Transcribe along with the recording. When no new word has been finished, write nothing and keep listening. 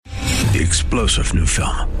the explosive new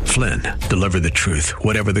film, Flynn, Deliver the Truth,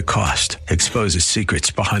 Whatever the Cost, exposes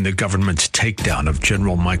secrets behind the government's takedown of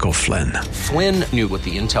General Michael Flynn. Flynn knew what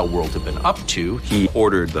the intel world had been up to. He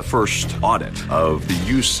ordered the first audit of the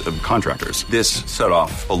use of contractors. This set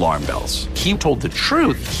off alarm bells. He told the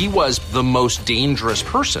truth. He was the most dangerous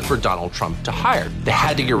person for Donald Trump to hire. They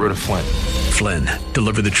had to get rid of Flynn. Flynn,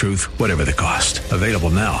 Deliver the Truth, Whatever the Cost. Available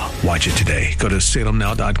now. Watch it today. Go to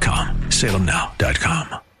salemnow.com.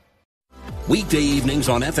 salemnow.com. Weekday evenings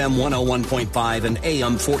on FM 101.5 and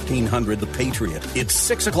AM 1400 The Patriot. It's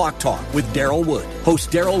 6 o'clock talk with Daryl Wood. Host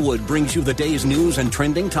Daryl Wood brings you the day's news and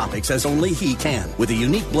trending topics as only he can, with a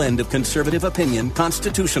unique blend of conservative opinion,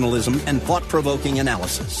 constitutionalism, and thought-provoking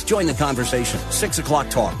analysis. Join the conversation. 6 o'clock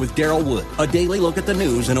talk with Daryl Wood. A daily look at the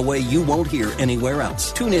news in a way you won't hear anywhere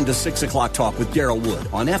else. Tune in to 6 o'clock talk with Daryl Wood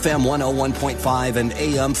on FM 101.5 and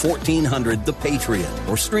AM 1400 The Patriot,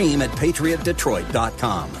 or stream at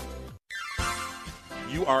patriotdetroit.com.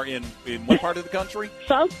 You are in what part of the country?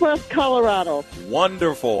 Southwest Colorado.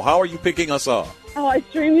 Wonderful. How are you picking us up? Oh, I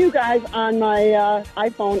stream you guys on my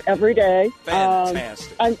iPhone every day.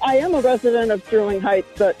 Fantastic. I am a resident of Sterling Heights,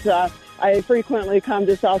 but I frequently come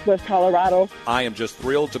to Southwest Colorado. I am just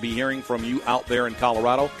thrilled to be hearing from you out there in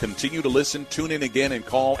Colorado. Continue to listen, tune in again, and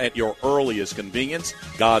call at your earliest convenience.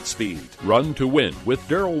 Godspeed. Run to Win with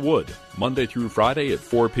Daryl Wood, Monday through Friday at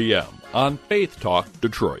 4 p.m. on Faith Talk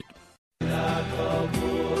Detroit.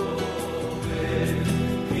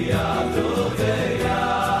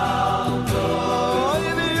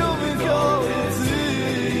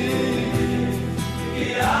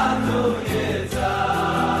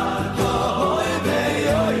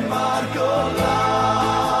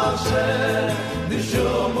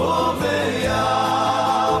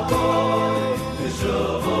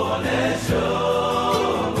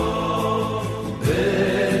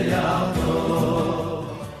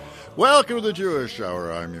 Welcome to the Jewish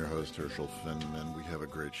Hour. I'm your host, Herschel Finn, and we have a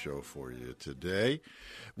great show for you today.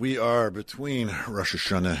 We are between Rosh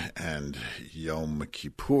Hashanah and Yom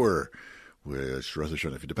Kippur, which Rosh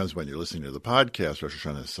Hashanah, if it depends when you're listening to the podcast, Rosh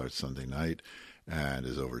Hashanah starts Sunday night and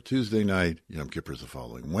is over Tuesday night. Yom Kippur is the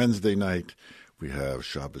following Wednesday night. We have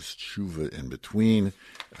Shabbos Tshuva in between.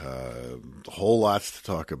 A whole lots to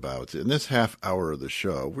talk about. In this half hour of the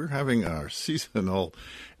show, we're having our seasonal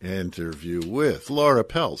interview with Laura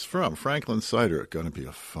Peltz from Franklin Cider. It's going to be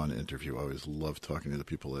a fun interview. I always love talking to the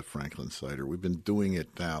people at Franklin Cider. We've been doing it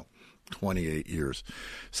now 28 years.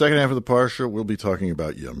 Second half of the Parsha, we'll be talking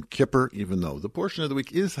about Yom Kippur, even though the portion of the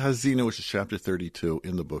week is Hazina, which is chapter 32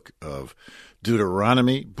 in the book of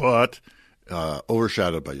Deuteronomy, but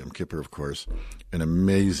overshadowed by Yom Kippur, of course. An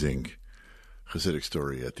amazing Hasidic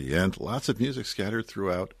story at the end. Lots of music scattered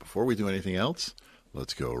throughout. Before we do anything else,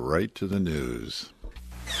 let's go right to the news.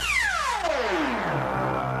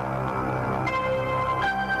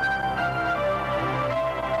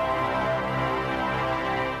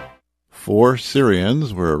 Four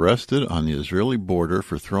Syrians were arrested on the Israeli border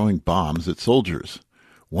for throwing bombs at soldiers.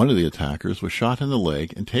 One of the attackers was shot in the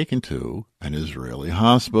leg and taken to an Israeli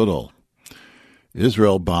hospital.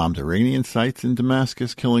 Israel bombed Iranian sites in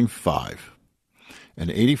Damascus, killing 5. An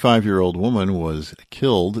 85-year-old woman was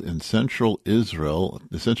killed in central Israel,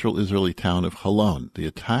 the central Israeli town of Holon. The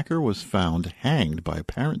attacker was found hanged by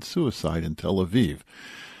apparent suicide in Tel Aviv.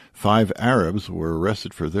 5 Arabs were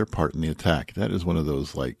arrested for their part in the attack. That is one of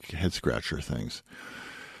those, head-scratcher things.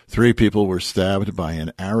 3 people were stabbed by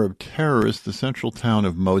an Arab terrorist in the central town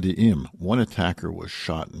of Modi'im. One attacker was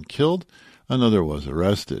shot and killed. Another was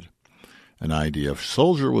arrested. An IDF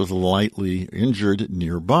soldier was lightly injured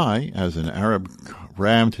nearby as an Arab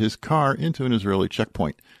rammed his car into an Israeli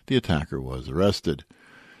checkpoint. The attacker was arrested.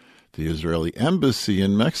 The Israeli embassy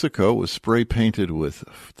in Mexico was spray-painted with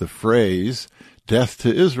the phrase, "Death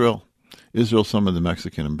to Israel." Israel summoned the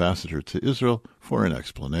Mexican ambassador to Israel for an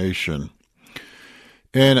explanation.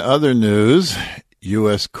 In other news,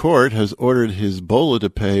 U.S. court has ordered Hezbollah to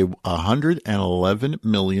pay $111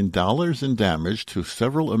 million in damage to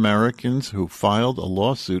several Americans who filed a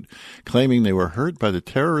lawsuit claiming they were hurt by the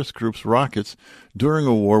terrorist group's rockets during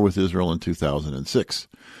a war with Israel in 2006.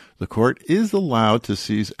 The court is allowed to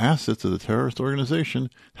seize assets of the terrorist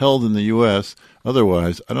organization held in the U.S.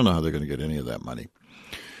 Otherwise, I don't know how they're going to get any of that money.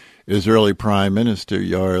 Israeli Prime Minister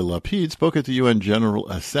Yair Lapid spoke at the UN General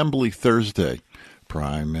Assembly Thursday.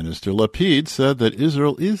 Prime Minister Lapid said that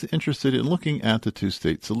Israel is interested in looking at the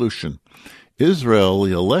two-state solution.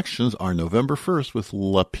 Israeli elections are November 1st, with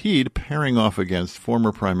Lapid pairing off against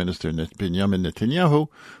former Prime Minister Benjamin Netanyahu,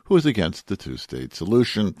 who is against the two-state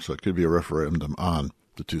solution. So it could be a referendum on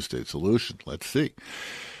the two-state solution. Let's see.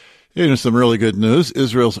 Here's some really good news.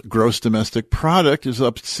 Israel's gross domestic product is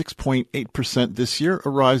up 6.8% this year, a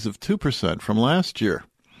rise of 2% from last year.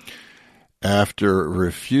 After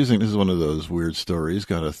refusing, this is one of those weird stories,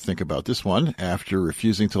 got to think about this one. After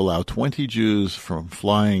refusing to allow 20 Jews from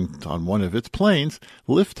flying on one of its planes,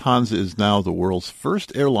 Lufthansa is now the world's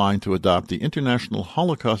first airline to adopt the International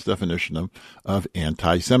Holocaust definition of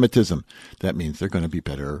anti-Semitism. That means they're going to be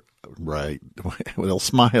better, right? They'll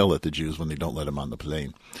smile at the Jews when they don't let them on the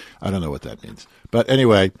plane. I don't know what that means. But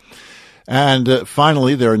anyway, and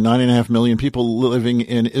finally, there are 9.5 million people living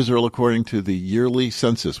in Israel according to the yearly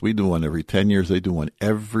census. We do one every 10 years. They do one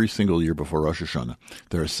every single year before Rosh Hashanah.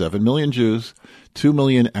 There are 7 million Jews, 2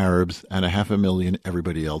 million Arabs, and 500,000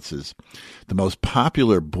 everybody else's. The most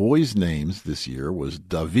popular boys' names this year was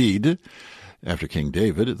David, after King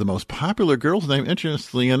David. The most popular girl's name,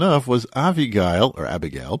 interestingly enough, was Abigail,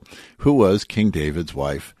 who was King David's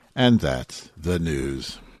wife. And that's the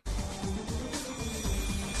news.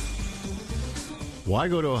 Why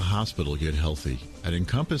go to a hospital to get healthy? At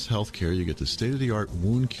Encompass Healthcare, you get the state-of-the-art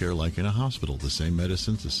wound care like in a hospital. The same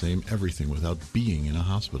medicines, the same everything without being in a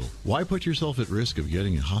hospital. Why put yourself at risk of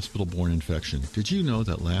getting a hospital-borne infection? Did you know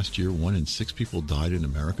that last year 1 in 6 people died in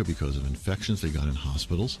America because of infections they got in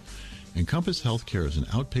hospitals? Encompass Healthcare is an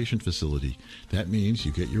outpatient facility. That means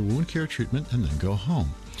you get your wound care treatment and then go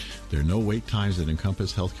home. There are no wait times at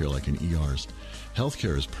Encompass Healthcare like in ERs.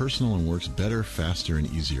 Healthcare is personal and works better, faster, and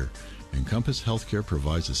easier. Encompass Healthcare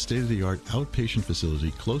provides a state-of-the-art outpatient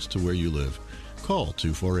facility close to where you live. Call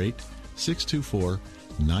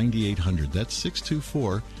 248-624-9800. That's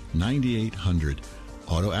 624-9800.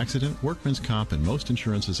 Auto accident, workman's comp, and most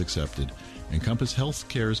insurance is accepted. Encompass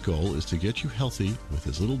Healthcare's goal is to get you healthy with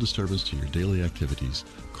as little disturbance to your daily activities.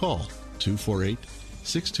 Call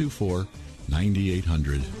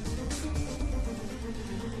 248-624-9800.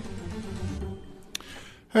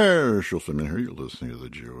 Herschel Finman here. You're listening to the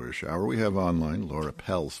Jewish Hour. We have online Laura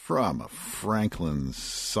Peltz from Franklin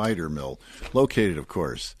Cider Mill, located, of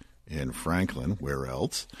course, in Franklin. Where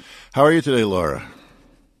else? How are you today, Laura?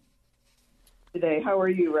 Today, how are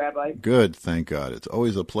you, Rabbi? Good, thank God. It's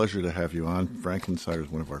always a pleasure to have you on. Franklin Cider is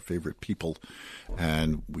one of our favorite people,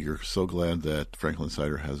 and we are so glad that Franklin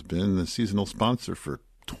Cider has been the seasonal sponsor for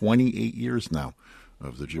 28 years now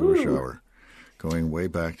of the Jewish Hour. Going way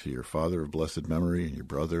back to your father of blessed memory and your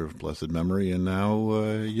brother of blessed memory, and now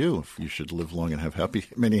you. You should live long and have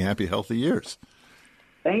many happy, healthy years.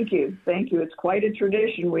 Thank you. Thank you. It's quite a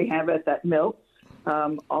tradition we have at that mill.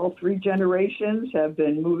 All 3 generations have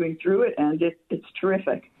been moving through it, and it's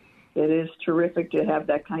terrific. It is terrific to have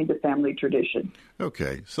that kind of family tradition.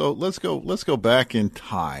 Okay, so let's go back in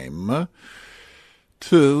time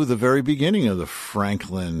to the very beginning of the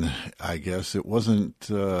Franklin. I guess it wasn't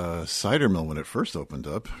cider mill when it first opened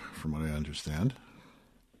up, from what I understand.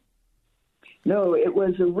 No, it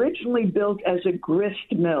was originally built as a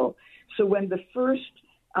grist mill. So when the first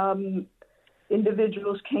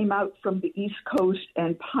individuals came out from the East Coast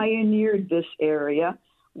and pioneered this area,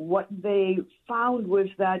 what they found was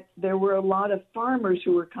that there were a lot of farmers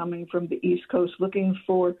who were coming from the East Coast looking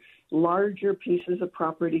for larger pieces of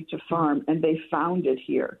property to farm, and they found it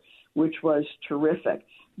here, which was terrific.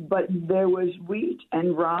 But there was wheat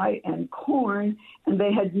and rye and corn, and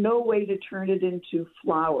they had no way to turn it into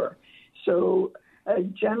flour. So a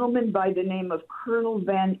gentleman by the name of Colonel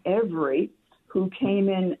Van Every, who came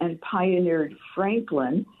in and pioneered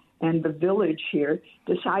Franklin and the village here,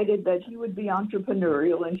 decided that he would be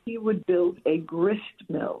entrepreneurial and he would build a grist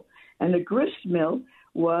mill. And a grist mill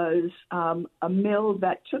was a mill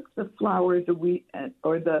that took the flour, the wheat,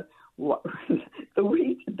 or the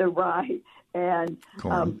wheat, the rye, and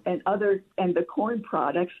the corn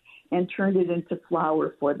products, and turned it into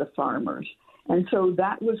flour for the farmers. And so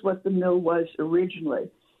that was what the mill was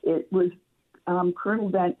originally. It was Colonel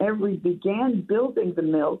Van Every began building the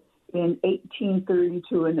mill in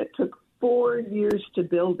 1832, and it took 4 years to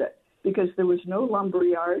build it because there was no lumber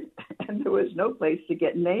yard and there was no place to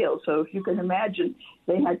get nails. So if you can imagine,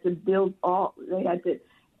 they had to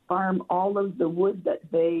farm all of the wood that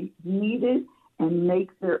they needed and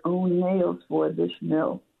make their own nails for this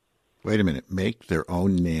mill. Wait a minute, make their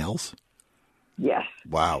own nails? Yes.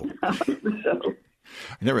 Wow.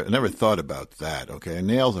 I never thought about that. Okay, and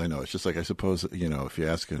nails, I know. It's just like, I suppose, if you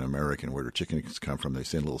ask an American where their chickens come from, they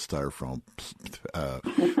say in little styrofoam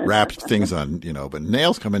wrapped things on, but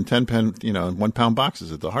nails come in 1 pound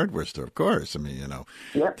boxes at the hardware store, of course. I mean,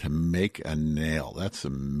 Yep. To make a nail, that's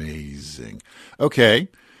amazing. Okay,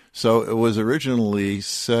 so it was originally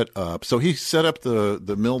set up. So he set up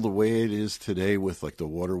the mill the way it is today with like the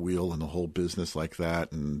water wheel and the whole business like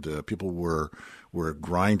that, and people were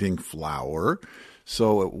grinding flour.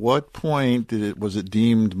 So at what point was it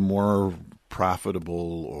deemed more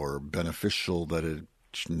profitable or beneficial that it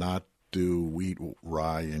should not do wheat,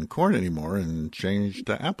 rye, and corn anymore and change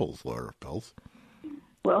to apples, Laura Peltz?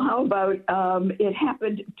 Well, how about it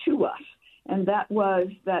happened to us, and that was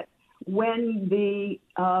that when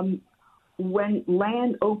when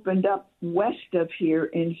land opened up west of here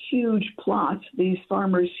in huge plots, these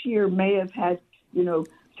farmers here may have had,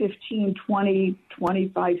 15, 20,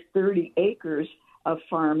 25, 30 acres of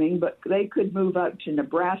farming, but they could move out to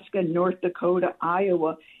Nebraska, North Dakota,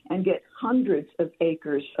 Iowa, and get hundreds of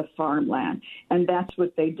acres of farmland. And that's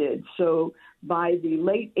what they did. So by the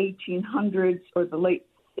late 1800s or the late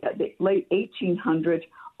 1800s,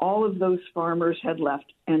 all of those farmers had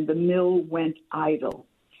left and the mill went idle.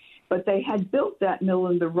 But they had built that mill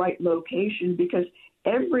in the right location because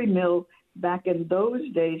every mill back in those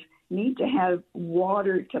days need to have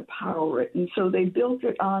water to power it. And so they built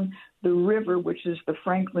it on the river, which is the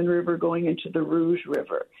Franklin River going into the Rouge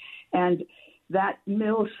River. And that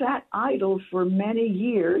mill sat idle for many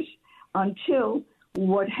years until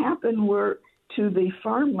what happened were to the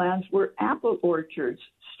farmlands where apple orchards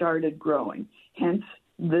started growing, hence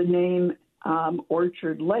the name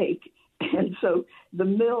Orchard Lake. And so the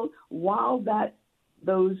mill, while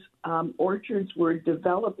those orchards were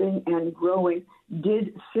developing and growing,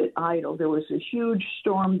 did sit idle. There was a huge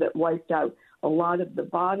storm that wiped out a lot of the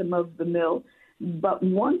bottom of the mill. But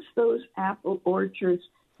once those apple orchards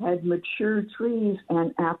had mature trees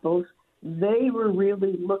and apples, they were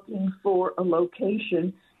really looking for a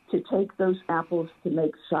location to take those apples to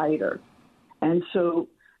make cider. And so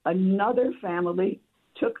another family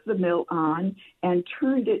took the mill on and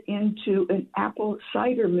turned it into an apple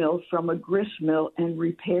cider mill from a grist mill and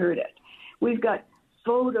repaired it. We've got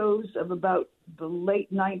photos of about the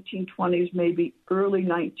late 1920s, maybe early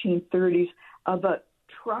 1930s, of a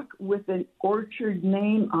truck with an orchard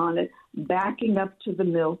name on it backing up to the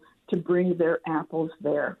mill to bring their apples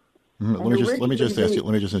there. Let me just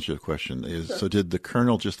answer your question. So did the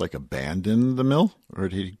colonel just abandon the mill, or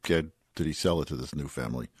did he sell it to this new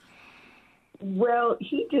family? Well,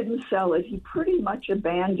 he didn't sell it. He pretty much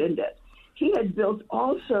abandoned it. He had built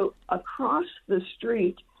also across the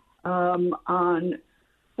street on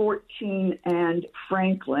 14 and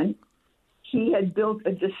Franklin. He had built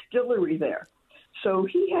a distillery there. So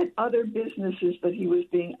he had other businesses that he was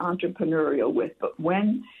being entrepreneurial with. But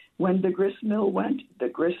when the grist mill went, the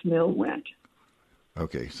grist mill went.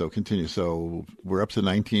 Okay, so continue. So we're up to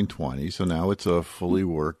 1920. So now it's a fully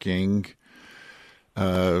working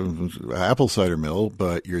apple cider mill.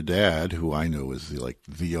 But your dad, who I knew was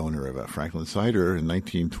the owner of Franklin Cider, in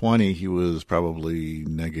 1920, he was probably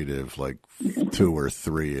negative 2 or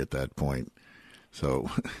 3 at that point. So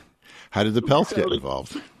how did the Peltz get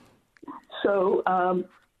involved? So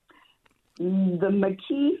the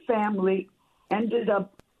McKee family ended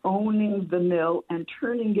up owning the mill and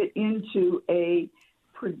turning it into a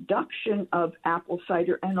production of apple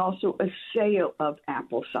cider and also a sale of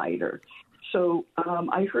apple cider. So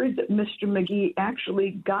I heard that Mr. McGee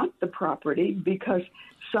actually got the property because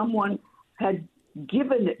someone had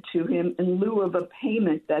given it to him in lieu of a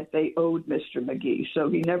payment that they owed Mr. McGee. So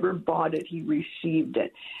he never bought it, he received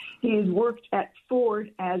it. He had worked at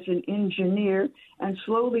Ford as an engineer, and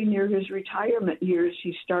slowly near his retirement years,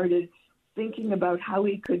 he started thinking about how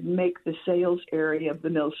he could make the sales area of the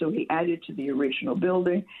mill. So he added to the original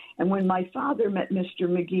building. And when my father met Mr.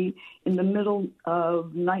 McGee in the middle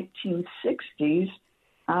of 1960s,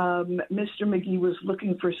 Mr. McGee was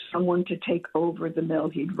looking for someone to take over the mill.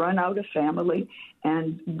 He'd run out of family,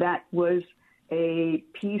 and that was a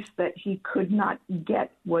piece that he could not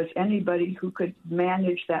get, was anybody who could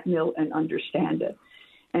manage that mill and understand it.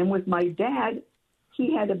 And with my dad,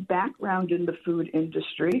 he had a background in the food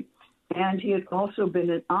industry, and he had also been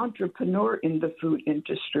an entrepreneur in the food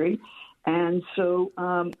industry. And so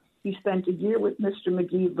he spent a year with Mr.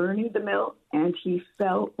 McGee learning the mill, and he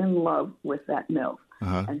fell in love with that mill.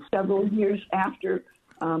 Uh-huh. And several years after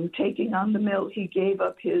taking on the mill, he gave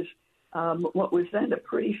up his what was then a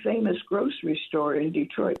pretty famous grocery store in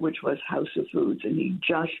Detroit, which was House of Foods, and he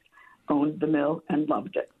just owned the mill and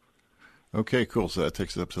loved it. Okay, cool. So that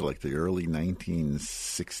takes us up to the early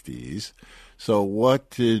 1960s. So what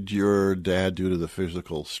did your dad do to the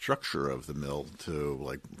physical structure of the mill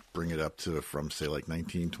to bring it up to from say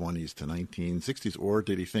 1920s to 1960s? Or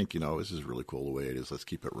did he think, this is really cool the way it is, let's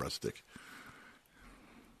keep it rustic?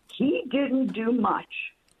 He didn't do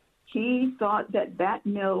much. He thought that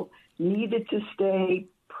mill needed to stay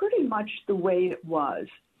pretty much the way it was.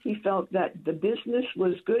 He felt that the business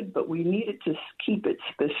was good, but we needed to keep it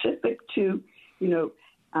specific to,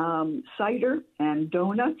 cider and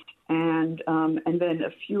donuts and then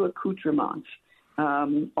a few accoutrements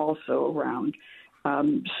also around.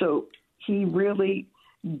 So he really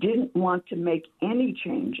didn't want to make any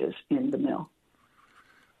changes in the mill.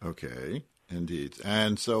 Okay, indeed.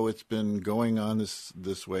 And so it's been going on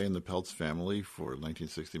this way in the Peltz family for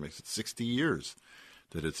 1960, makes it 60 years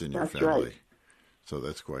that it's in your family. Right. So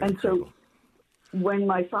that's quite incredible. So when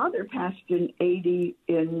my father passed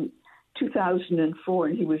in 2004,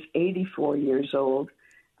 and he was 84 years old,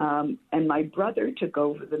 and my brother took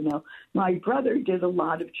over the mill. My brother did a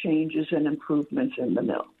lot of changes and improvements in the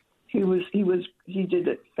mill. He did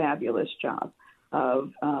a fabulous job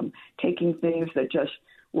of taking things that just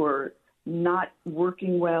were not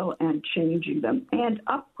working well and changing them and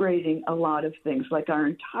upgrading a lot of things. Like our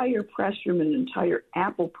entire press room and entire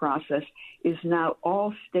apple process is now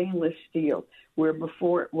all stainless steel, where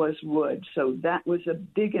before it was wood. So that was a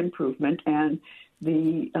big improvement. And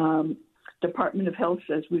the Department of Health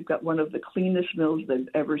says we've got one of the cleanest mills they've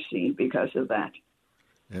ever seen because of that.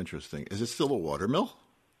 Interesting. Is it still a water mill?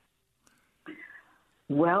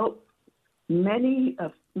 Well,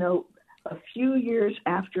 a few years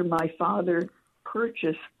after my father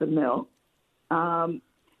purchased the mill,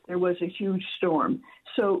 there was a huge storm.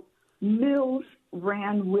 So mills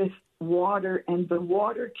ran with water, and the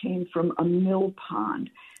water came from a mill pond.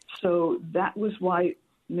 So that was why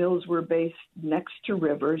mills were based next to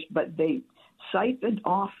rivers, but they siphoned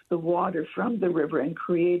off the water from the river and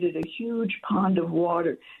created a huge pond of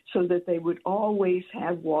water so that they would always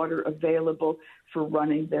have water available for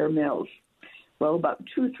running their mills. Well, about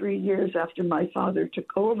 2-3 years after my father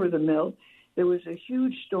took over the mill, there was a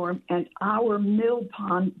huge storm, and our mill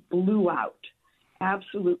pond blew out,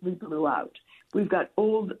 absolutely blew out. We've got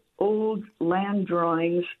old land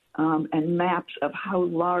drawings and maps of how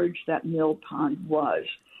large that mill pond was.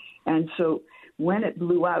 And so when it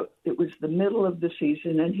blew out, it was the middle of the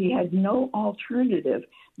season, and he had no alternative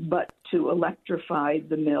but to electrify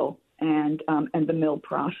the mill and the mill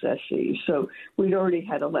processes. So we'd already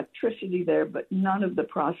had electricity there, but none of the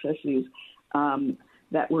processes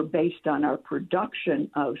that were based on our production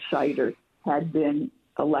of cider had been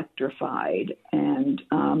electrified, and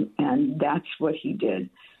that's what he did.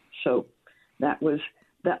 So that was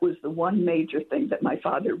the one major thing that my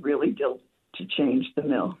father really did to change the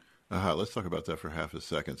mill. Let's talk about that for half a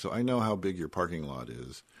second. So I know how big your parking lot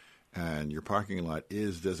is, and your parking lot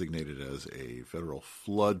is designated as a federal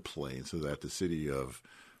floodplain so that the city of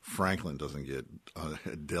Franklin doesn't get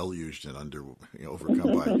deluged and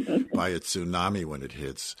overcome by a tsunami when it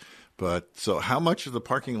hits. But so how much of the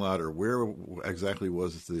parking lot, or where exactly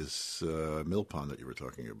was this mill pond that you were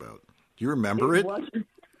talking about? Do you remember it?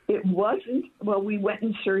 It wasn't. Well, we went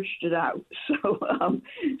and searched it out.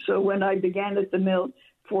 So when I began at the mill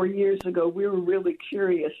 4 years ago, we were really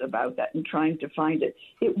curious about that and trying to find it.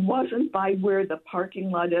 It wasn't by where the parking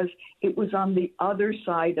lot is. It was on the other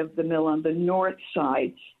side of the mill, on the north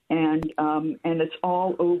side, and it's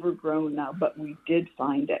all overgrown now. But we did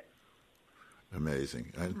find it.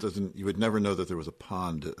 Amazing. And you would never know that there was a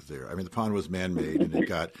pond there. I mean, the pond was man-made, and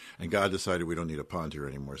God decided we don't need a pond here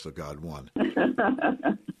anymore, so God won.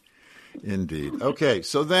 Indeed. Okay,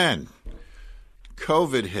 so then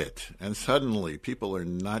COVID hit, and suddenly people are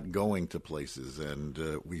not going to places, and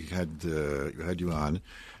we had you on,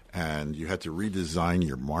 and you had to redesign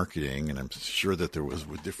your marketing, and I'm sure that there was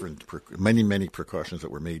many precautions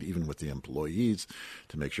that were made even with the employees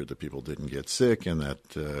to make sure that people didn't get sick, and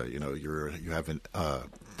that you have an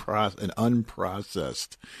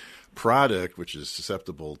unprocessed product which is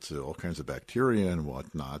susceptible to all kinds of bacteria and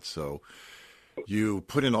whatnot. So you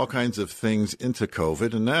put in all kinds of things into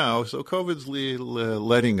COVID, and now COVID's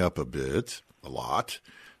letting up a lot.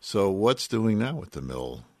 So what's doing now with the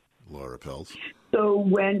mill, Laura Peltz? So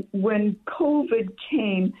when COVID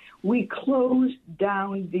came, we closed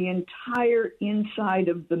down the entire inside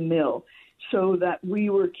of the mill so that we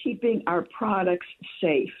were keeping our products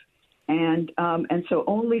safe. And so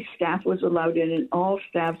only staff was allowed in, and all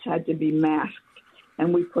staffs had to be masked.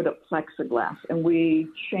 And we put up plexiglass, and we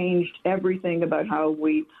changed everything about how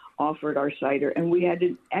we offered our cider. And we had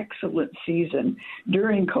an excellent season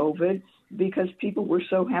during COVID because people were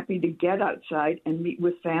so happy to get outside and meet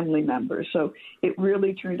with family members. So it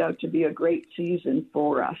really turned out to be a great season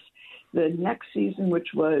for us. The next season,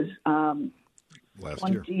 which was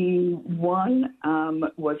 21,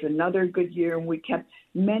 was another good year, and we kept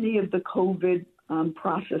many of the COVID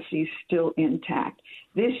processes still intact.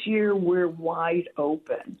 This year, we're wide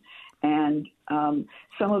open. And some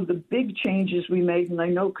of the big changes we made, and I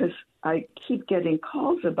know because I keep getting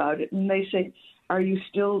calls about it, and they say, are you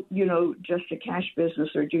still, just a cash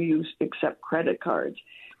business, or do you accept credit cards?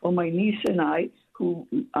 Well, my niece and I, who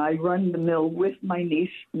I run the mill with my niece,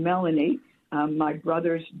 Melanie, my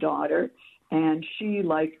brother's daughter, and she,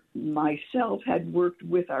 like myself, had worked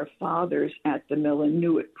with our fathers at the mill and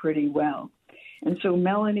knew it pretty well. And so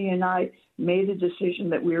Melanie and I made a decision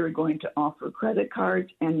that we were going to offer credit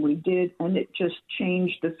cards, and we did, and it just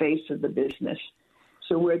changed the face of the business.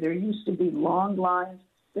 So where there used to be long lines,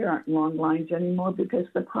 there aren't long lines anymore because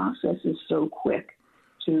the process is so quick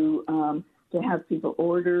to have people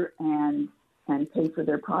order and pay for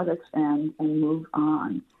their products and move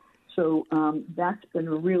on. So that's been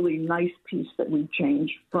a really nice piece that we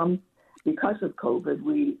changed from. Because of COVID,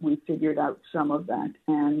 we figured out some of that,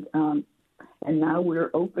 and now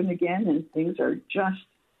we're open again, and things are just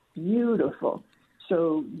beautiful.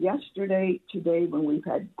 So yesterday, today, when we've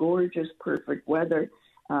had gorgeous, perfect weather,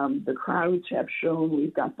 the crowds have shown.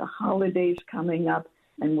 We've got the holidays coming up,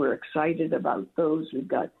 and we're excited about those. We've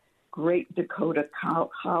got great Dakota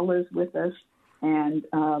challahs with us, and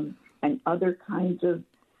other kinds of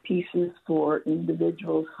pieces for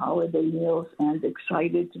individuals' holiday meals, and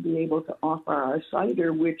excited to be able to offer our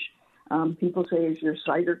cider, which people say, is your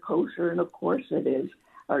cider kosher? And of course it is.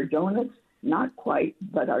 Our donuts, not quite,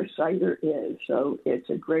 but our cider is. So it's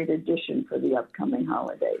a great addition for the upcoming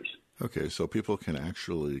holidays. Okay, so people can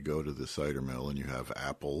actually go to the cider mill, and you have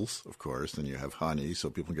apples, of course, and you have honey, so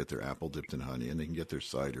people can get their apple dipped in honey, and they can get their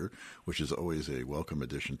cider, which is always a welcome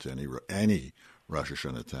addition to any Rosh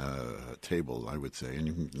Hashanah table, I would say.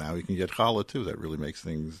 And now you can get challah, too. That really makes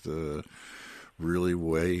things really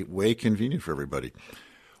way convenient for everybody.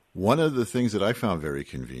 One of the things that I found very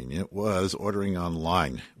convenient was ordering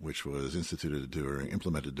online, which was implemented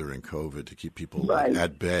during COVID to keep people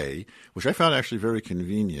at bay, which I found actually very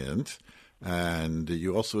convenient. And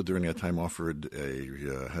you also, during that time,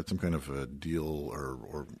 had some kind of a deal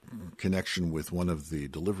or connection with one of the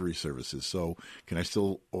delivery services. So can I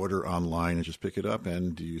still order online and just pick it up?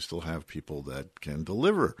 And do you still have people that can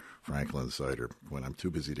deliver Franklin cider when I'm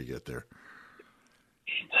too busy to get there?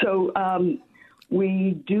 So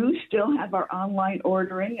we do still have our online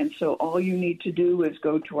ordering, and so all you need to do is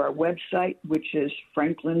go to our website, which is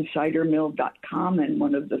franklincidermill.com, and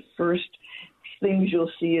one of the first things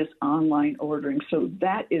you'll see is online ordering. So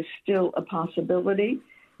that is still a possibility.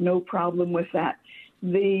 No problem with that.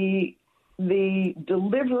 The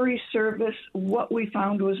delivery service, what we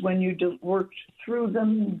found was when you worked through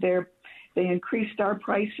them, they increased our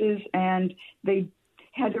prices, and they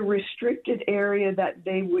had a restricted area that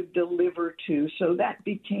they would deliver to. So that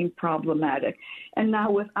became problematic. And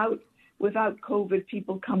now without COVID,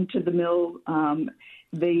 people come to the mill.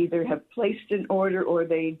 They either have placed an order or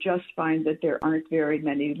they just find that there aren't very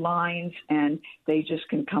many lines, and they just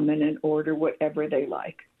can come in and order whatever they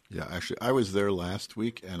like. Yeah, actually, I was there last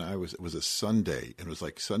week, and it was a Sunday, and it was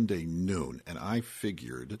like Sunday noon, and I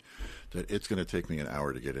figured that it's going to take me an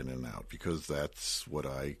hour to get in and out because that's what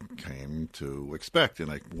I came to expect.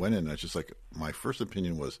 And I went in, and it's just like my first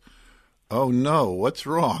opinion was, oh no, what's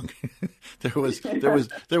wrong?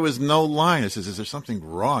 there was no line. I says, is there something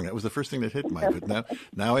wrong? That was the first thing that hit me. But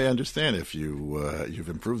now I understand if you've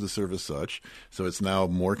improved the service so it's now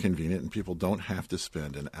more convenient, and people don't have to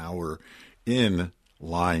spend an hour in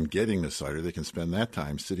line getting the cider. They can spend that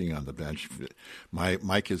time sitting on the bench.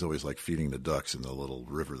 My kids always like feeding the ducks in the little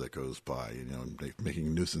river that goes by,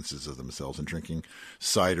 making nuisances of themselves and drinking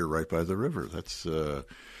cider right by the river. That's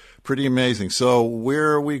pretty amazing. So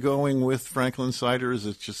where are we going with Franklin cider? Is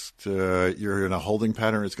it just you're in a holding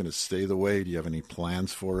pattern? It's going to stay the way? Do you have any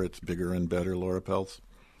plans for it? Bigger and better, Laura Peltz?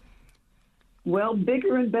 Well,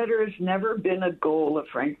 bigger and better has never been a goal of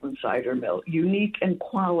Franklin Cider Mill. Unique and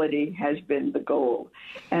quality has been the goal.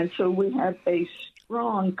 And so we have a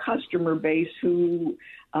strong customer base who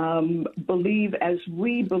believe, as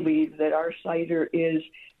we believe, that our cider is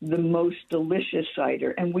the most delicious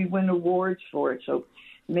cider, and we win awards for it. So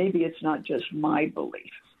maybe it's not just my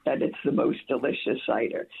belief that it's the most delicious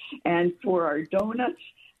cider. And for our donuts,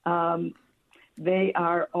 they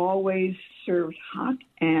are always served hot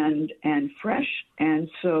and fresh, and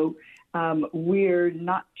so we're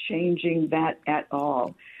not changing that at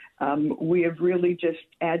all. We have really just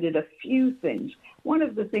added a few things. One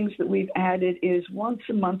of the things that we've added is once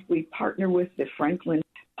a month we partner with the Franklin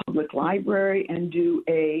Public Library and do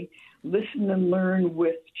a listen and learn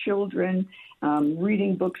with children,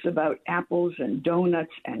 reading books about apples and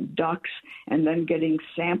donuts and ducks, and then getting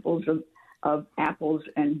samples of apples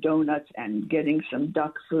and donuts and getting some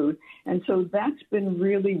duck food. And so that's been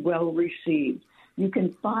really well received. You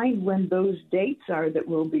can find when those dates are that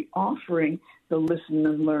we'll be offering the Listen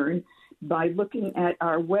and Learn by looking at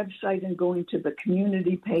our website and going to the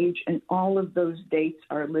community page, and all of those dates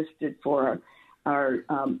are listed for Our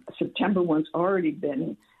September one's already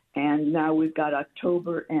been, and now we've got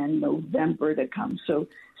October and November to come. So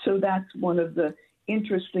that's one of the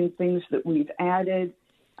interesting things that we've added.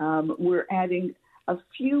 We're adding a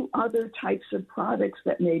few other types of products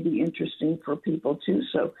that may be interesting for people too.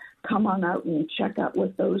 So come on out and check out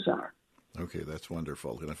what those are. Okay, that's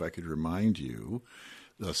wonderful. And if I could remind you,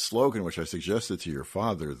 the slogan which I suggested to your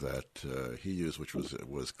father that he used, which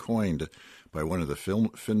was coined by one of the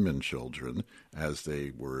Finman children as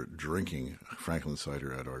they were drinking Franklin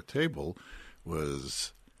cider at our table,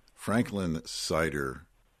 was Franklin cider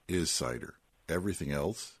is cider. Everything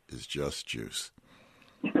else is just juice.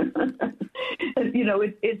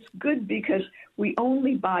 It's good because we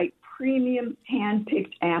only buy premium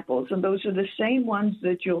hand-picked apples, and those are the same ones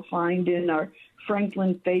that you'll find in our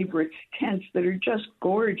Franklin Favorites tents that are just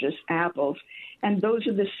gorgeous apples, and those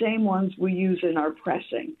are the same ones we use in our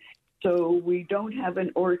pressing. So we don't have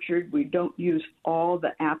an orchard. We don't use all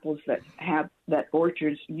the apples that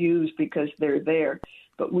orchards use because they're there,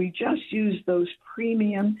 but we just use those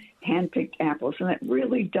premium hand-picked apples, and it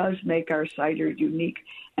really does make our cider unique,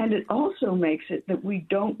 and it also makes it that we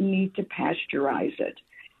don't need to pasteurize it.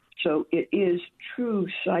 So it is true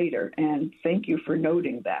cider, and thank you for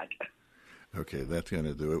noting that. Okay, that's going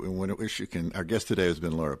to do it. And when I wish you can, our guest today has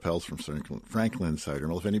been Laura Peltz from Franklin Cider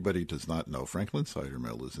Mill. If anybody does not know, Franklin Cider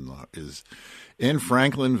Mill is in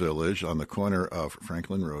Franklin Village on the corner of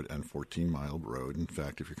Franklin Road and 14 Mile Road. In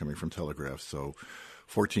fact, if you're coming from Telegraph, so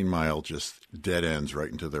 14 Mile just dead ends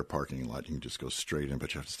right into their parking lot. You can just go straight in,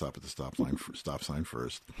 but you have to stop at the stop sign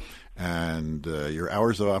first. And your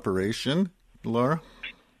hours of operation, Laura?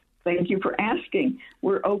 Thank you for asking.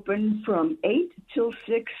 We're open from 8 till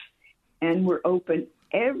 6, and we're open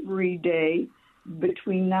every day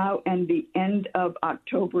between now and the end of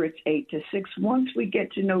October. It's 8 to 6. Once we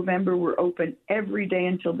get to November, we're open every day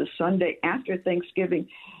until the Sunday after Thanksgiving.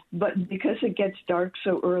 But because it gets dark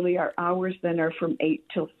so early, our hours then are from 8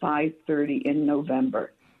 till 5:30 in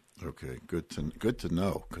November. Okay, good to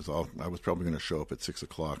know, because I was probably going to show up at 6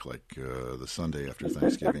 o'clock like the Sunday after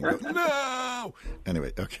Thanksgiving. No!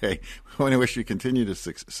 Anyway, okay. I want to wish you continued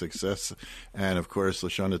success. And, of course,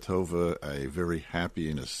 Lashana Tova, a very happy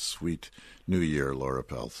and a sweet new year, Laura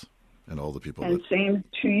Peltz, and all the people. And same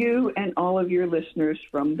to you and all of your listeners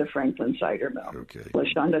from the Franklin Cider Mill. Okay.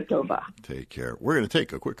 Lashana Tova. Take care. We're going to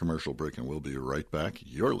take a quick commercial break, and we'll be right back.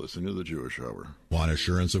 You're listening to The Jewish Hour. Want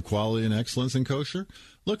assurance of quality and excellence in kosher?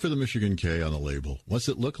 Look for the Michigan K on the label. What's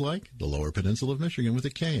it look like? The Lower Peninsula of Michigan with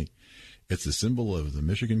a K. It's the symbol of the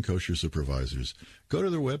Michigan Kosher Supervisors. Go to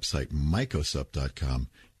their website, mycosup.com.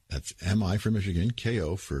 That's MI for Michigan,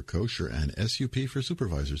 KO for kosher, and SUP for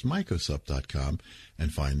supervisors, mycosup.com,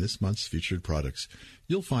 and find this month's featured products.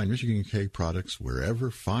 You'll find Michigan K products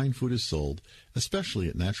wherever fine food is sold, especially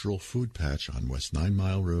at Natural Food Patch on West 9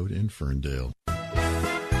 Mile Road in Ferndale.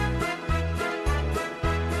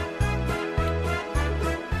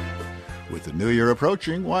 With the new year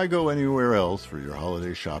approaching, why go anywhere else for your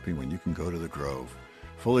holiday shopping when you can go to the Grove?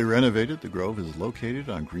 Fully renovated, the Grove is located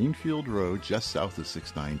on Greenfield Road, just south of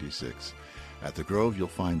 696. At the Grove, you'll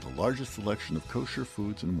find the largest selection of kosher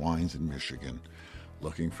foods and wines in Michigan.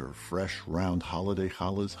 Looking for fresh, round holiday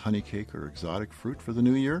challahs, honey cake, or exotic fruit for the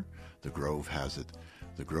new year? The Grove has it.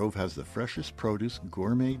 The Grove has the freshest produce,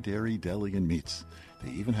 gourmet dairy, deli, and meats.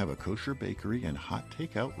 They even have a kosher bakery and hot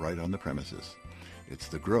takeout right on the premises. It's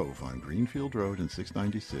the Grove on Greenfield Road and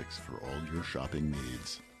 696 for all your shopping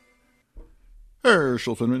needs.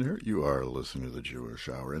 Herschel Finman here. You are listening to The Jewish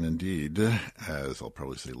Hour. And indeed, as I'll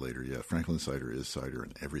probably say later, Franklin cider is cider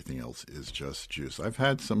and everything else is just juice. I've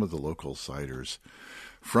had some of the local ciders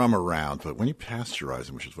from around, but when you pasteurize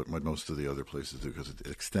them, which is what most of the other places do because it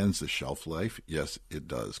extends the shelf life, yes, it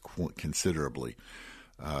does considerably.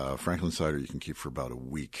 Franklin cider you can keep for about a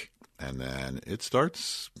week, and then it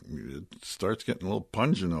starts getting a little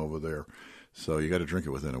pungent over there. So you got to drink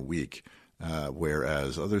it within a week.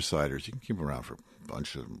 Whereas other ciders, you can keep them around for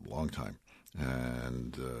a long time,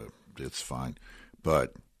 and it's fine.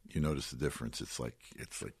 But you notice the difference. It's like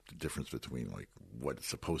the difference between like what it's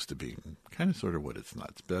supposed to be and kind of sort of what it's not.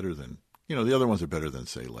 It's better than, the other ones are better than,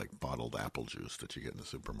 say, like bottled apple juice that you get in the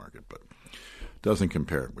supermarket, but doesn't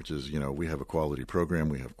compare, which is, we have a quality program.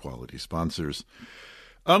 We have quality sponsors.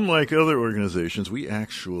 Unlike other organizations, we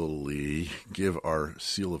actually give our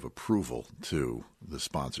seal of approval to the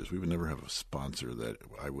sponsors. We would never have a sponsor that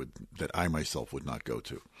I myself would not go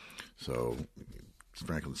to. So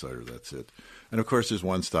Franklin Cider, that's it. And of course, there's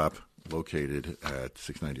One Stop located at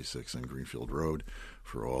 696 on Greenfield Road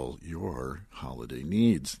for all your holiday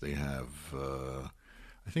needs. They have,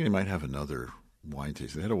 I think they might have another wine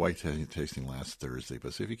tasting. They had a wine tasting last Thursday,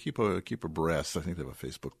 but so if you keep abreast, I think they have a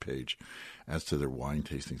Facebook page as to their wine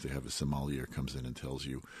tastings. They have a sommelier comes in and tells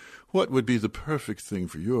you what would be the perfect thing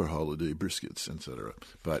for your holiday briskets, etc.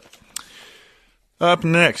 But up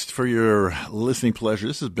next for your listening pleasure,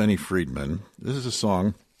 this is Benny Friedman. This is a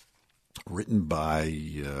song written by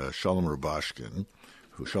Shalom Rubashkin,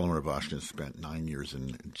 who Shalom Rubashkin spent 9 years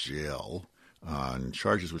in jail on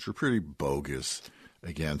charges which were pretty bogus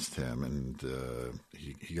against him, and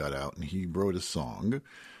he got out and he wrote a song.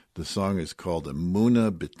 The song is called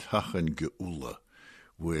Emunah B'tachon Geula,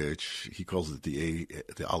 which he calls it the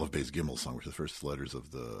Aleph Beis Gimel song, which are the first letters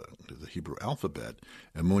of the Hebrew alphabet.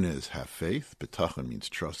 Emunah is have faith, B'tachon means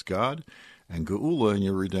trust God, and Geula, and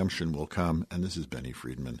your redemption will come. And this is Benny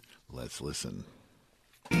Friedman. Let's listen.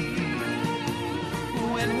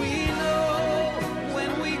 When we know,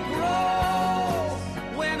 when we grow,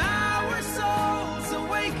 when our souls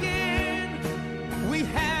awaken, we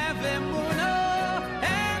have emunah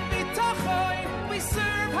and bitachon. We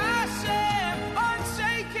serve Hashem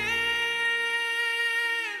unshaken.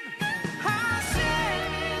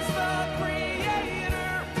 Hashem is the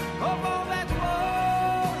creator of all that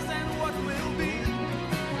was and what will be.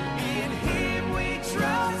 In Him we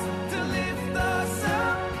trust to lift us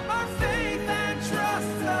up, our faith and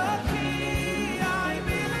trust the King. I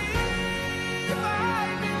believe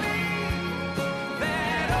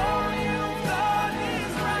that all you've done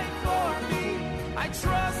is right for me. I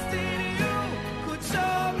trust in you,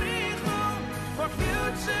 Kuchorichu, for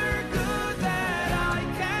future good that I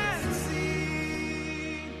can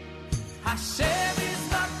see. Hashem is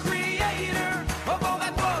the creator of all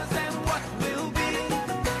that was and what will be.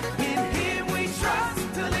 In Him we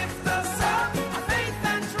trust to lift us up, our faith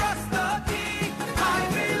and trust the King.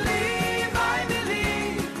 I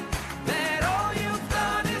believe that all you've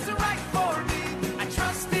done is right for me. I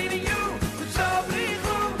trust in you,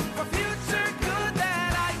 Kuchorichu, for future good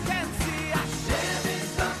that I can see. Hashem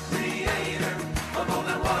is the creator of all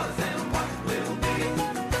that was and what will be.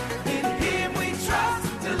 In Him we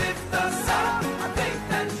trust to lift us up, our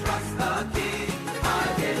faith and trust the King.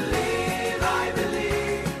 I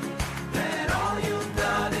believe that all you've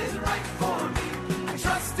done is right for me. I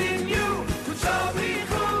trust in you,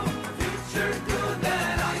 Kuchorichu, for future good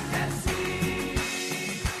that I can see.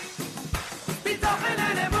 Bitachon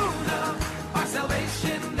and emunah, our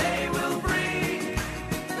salvation they will bring.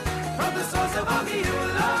 From the source of all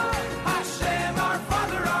Geula, Hashem, our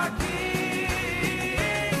Father, our King.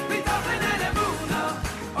 Bitachon and emunah,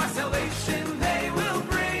 our salvation they will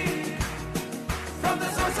bring. From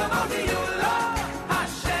the source of all Geula,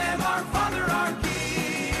 Hashem, our Father, our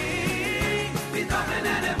King. Bitachon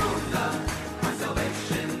and emunah, our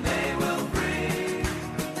salvation they will bring.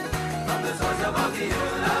 From the source of all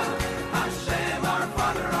Geula, Hashem, our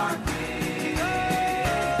Father, our King.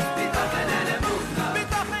 Bitachon and emunah,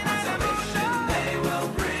 our salvation they will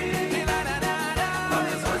bring. From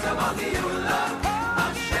the source of all Geula,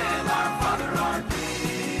 Hashem, our Father, our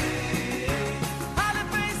King. Aleph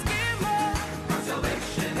Beis Gimel, our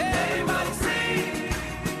salvation they will sing.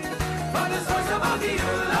 From the source of all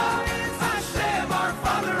Geula, Hashem, our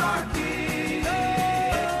Father, our King.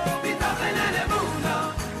 Bitachon and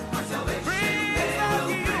emunah, our salvation they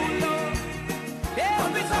will bring.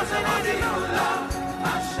 From the source of all Geula,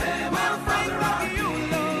 Hashem, our Father, our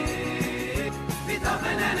King.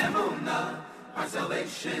 Bitachon and emunah, our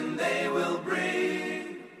salvation they will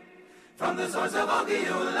bring. From the source of all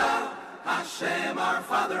Geula, Hashem, our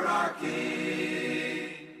Father, our King.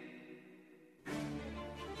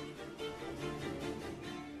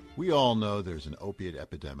 We all know there's an opiate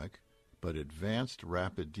epidemic, but Advanced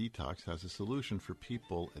Rapid Detox has a solution for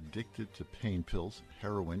people addicted to pain pills,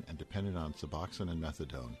 heroin, and dependent on Suboxone and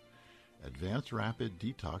methadone. Advanced Rapid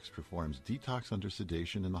Detox performs detox under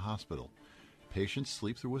sedation in the hospital. Patients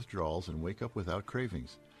sleep through withdrawals and wake up without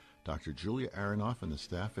cravings. Dr. Julia Aronoff and the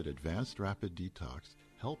staff at Advanced Rapid Detox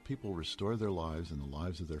help people restore their lives and the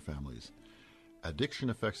lives of their families.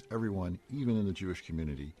 Addiction affects everyone, even in the Jewish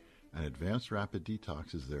community, and Advanced Rapid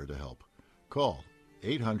Detox is there to help. Call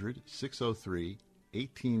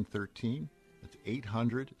 800-603-1813. That's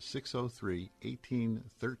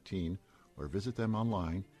 800-603-1813, or visit them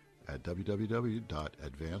online at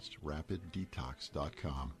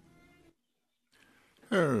www.advancedrapiddetox.com.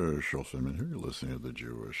 Herschel Finman here. You're listening to the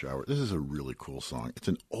Jewish Hour. This is a really cool song. It's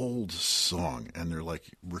an old song, and they're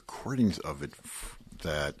like recordings of it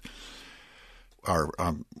that are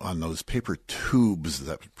on those paper tubes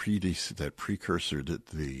that precursor to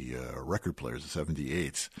the record players, the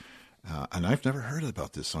 78s. And I've never heard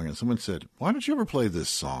about this song. And someone said, why don't you ever play this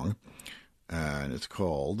song? And it's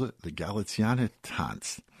called the Galiciana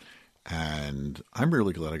Tanz. And I'm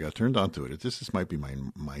really glad I got turned on to it. This might be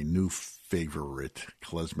my new favorite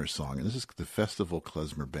klezmer song. And this is the Festival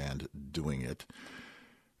Klezmer Band doing it.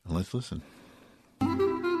 And let's listen.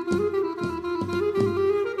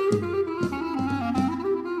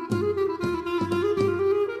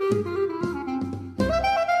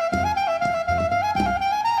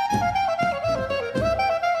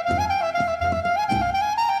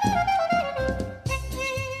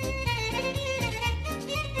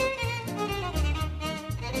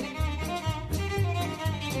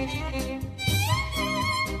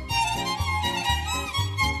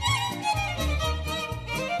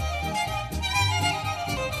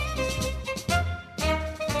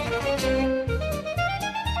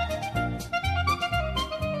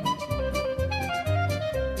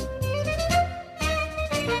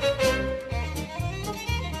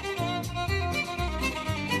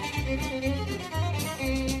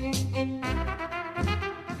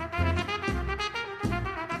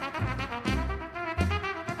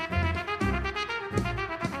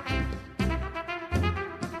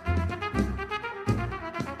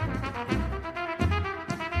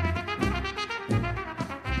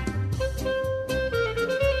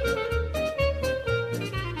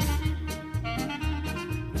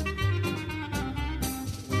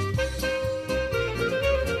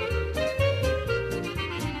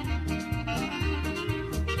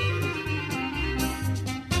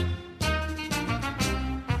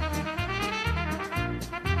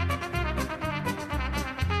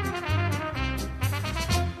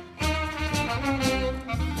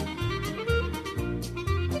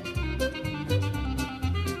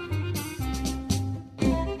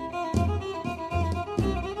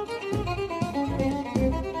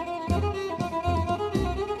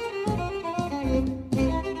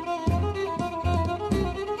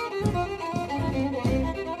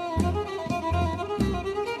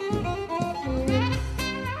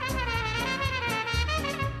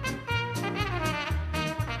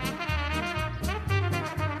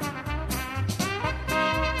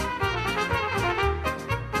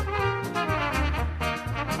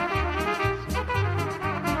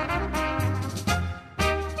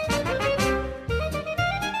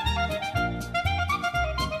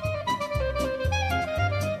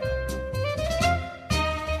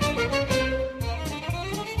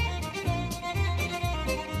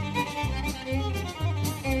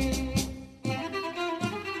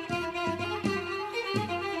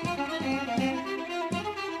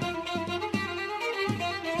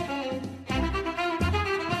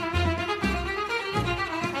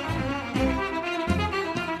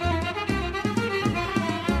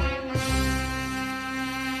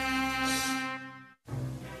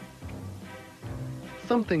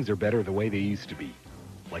 Some things are better the way they used to be,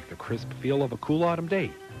 like the crisp feel of a cool autumn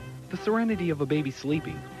day, the serenity of a baby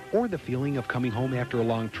sleeping, or the feeling of coming home after a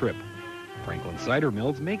long trip. Franklin Cider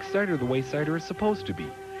Mills makes cider the way cider is supposed to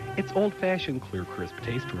be. Its old-fashioned, clear, crisp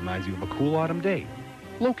taste reminds you of a cool autumn day.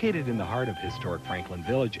 Located in the heart of historic Franklin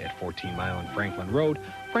Village at 14 Mile and Franklin Road,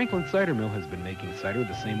 Franklin Cider Mill has been making cider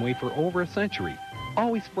the same way for over a century,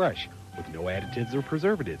 always fresh, with no additives or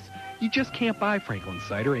preservatives. You just can't buy Franklin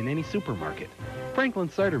Cider in any supermarket. Franklin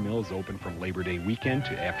Cider Mill is open from Labor Day weekend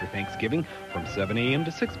to after Thanksgiving from 7 a.m.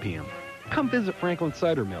 to 6 p.m. Come visit Franklin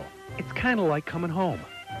Cider Mill. It's kind of like coming home.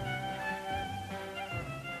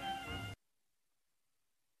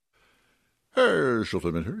 Hey,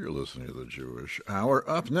 Schultzman here. You're listening to the Jewish Hour.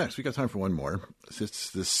 Up next, we got time for one more. It's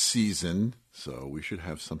this season, so we should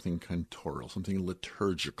have something cantoral, something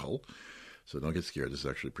liturgical. So don't get scared. This is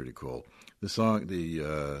actually pretty cool. The song,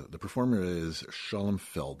 the performer is Shalom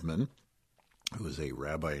Feldman, who is a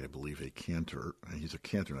rabbi and I believe a cantor. He's a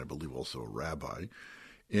cantor and I believe also a rabbi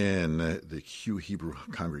in the Q Hebrew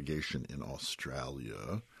congregation in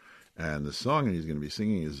Australia. And the song he's going to be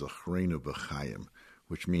singing is Zachrenu B'chaim,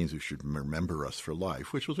 which means we should remember us for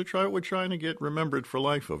life, which was we're trying to get remembered for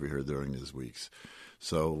life over here during these weeks.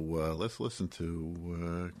 So let's listen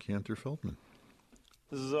to Cantor Feldman.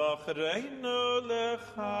 Zachrenu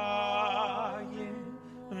L'chaim,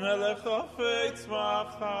 Melech Hafetz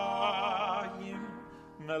V'chaim,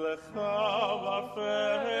 Melech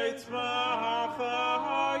Hafetz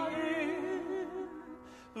V'chaim,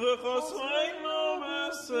 V'chosreinu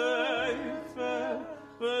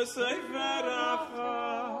V'sefer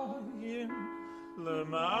HaChaim,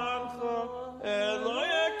 L'mancha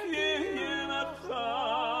Eloi Yakim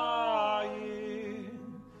HaChaim.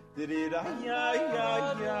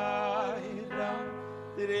 Di-di-da-ya-ya-ya-ya,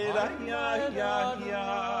 di-di-da-ya-ya-ya-ya,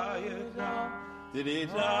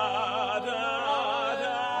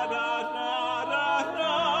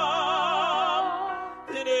 di-di-da-da-da-da-da-da,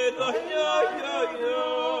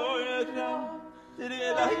 di-di-da-ya-ya-ya-ya, The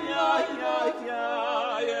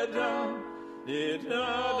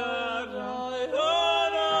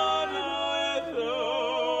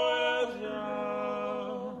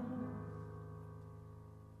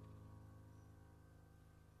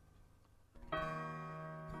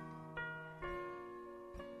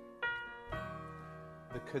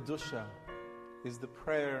Kedusha is the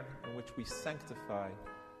prayer in which we sanctify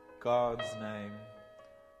God's name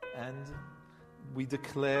and we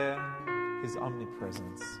declare His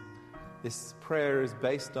omnipresence. This prayer is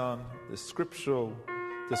based on the scriptural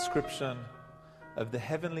description of the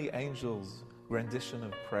heavenly angels' rendition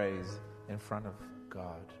of praise in front of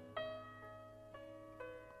God.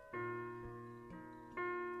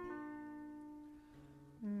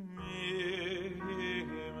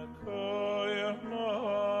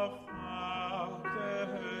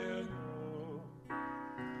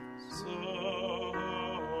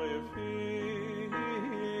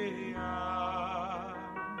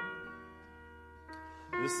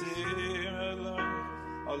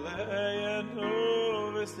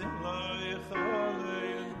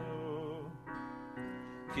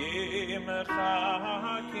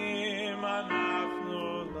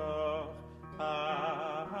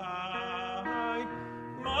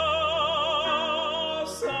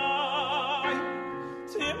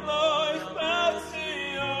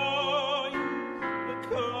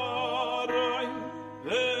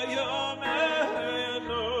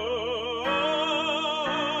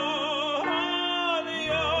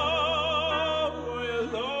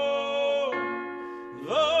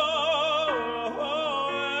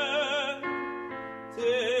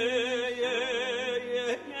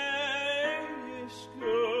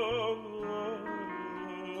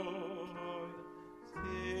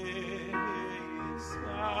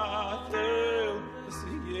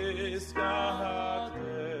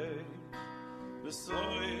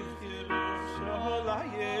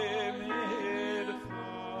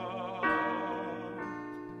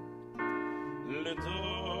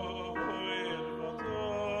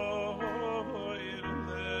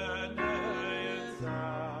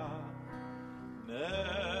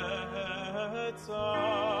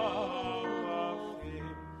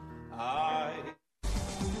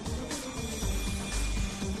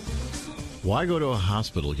 Why go to a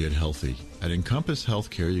hospital to get healthy? At Encompass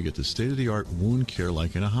Healthcare, you get the state-of-the-art wound care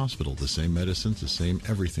like in a hospital. The same medicines, the same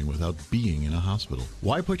everything without being in a hospital.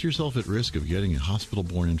 Why put yourself at risk of getting a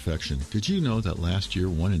hospital-borne infection? Did you know that last year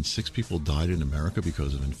 1 in 6 people died in America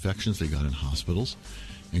because of infections they got in hospitals?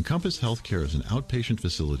 Encompass Healthcare is an outpatient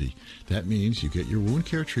facility. That means you get your wound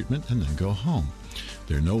care treatment and then go home.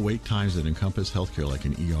 There are no wait times at Encompass Healthcare like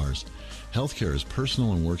in ERs. Healthcare is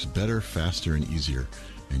personal and works better, faster, and easier.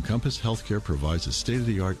 Encompass Healthcare provides a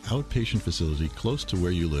state-of-the-art outpatient facility close to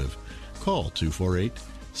where you live. Call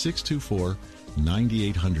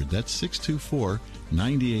 248-624-9800. That's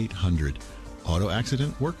 624-9800. Auto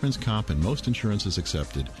accident, workman's comp, and most insurance is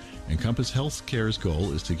accepted. Encompass Healthcare's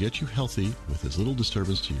goal is to get you healthy with as little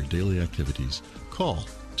disturbance to your daily activities. Call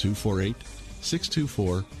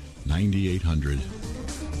 248-624-9800.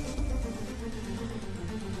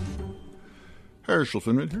 Herschel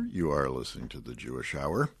Finman here. You are listening to the Jewish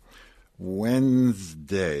Hour.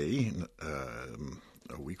 Wednesday,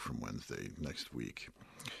 a week from Wednesday, next week,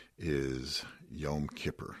 is Yom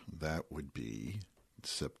Kippur. That would be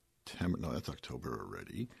September. No, that's October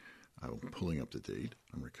already. I'm pulling up the date.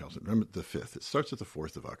 I'm recalcitrant. Remember the 5th. It starts at the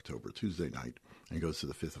 4th of October, Tuesday night, and goes to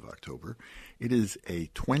the 5th of October. It is a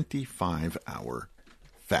 25-hour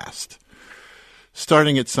fast,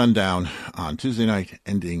 starting at sundown on Tuesday night,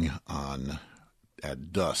 ending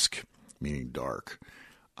at dusk, meaning dark,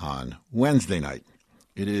 on Wednesday night.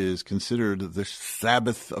 It is considered the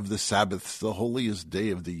Sabbath of the Sabbaths, the holiest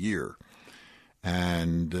day of the year.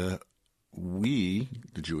 And we,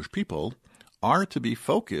 the Jewish people, are to be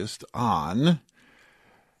focused on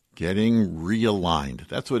getting realigned.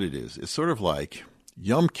 That's what it is. It's sort of like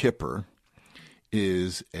Yom Kippur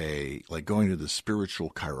is like going to the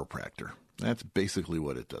spiritual chiropractor. That's basically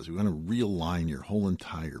what it does. We want to realign your whole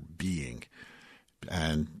entire being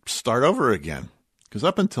and start over again. Because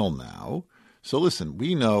up until now, so listen,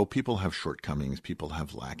 we know people have shortcomings, people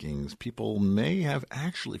have lackings, people may have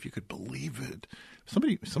actually, if you could believe it,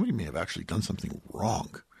 somebody may have actually done something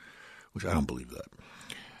wrong, which I don't believe that.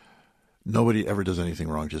 Nobody ever does anything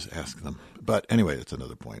wrong, just ask them. But anyway, that's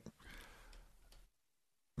another point.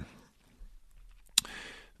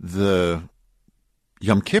 The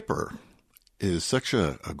Yom Kippur is such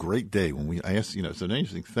a great day. I ask, it's an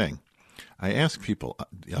interesting thing. I ask people,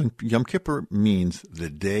 Yom Kippur means the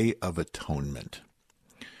Day of Atonement.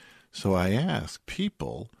 So I ask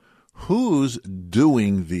people, who's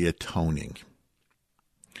doing the atoning?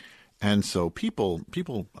 And so people,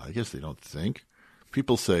 I guess they don't think.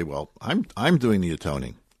 People say, well, I'm doing the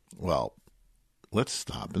atoning. Well, let's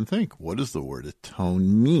stop and think. What does the word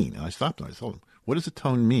atone mean? And I stopped and I told them, what does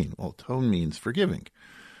atone mean? Well, atone means forgiving.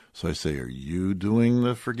 So I say, are you doing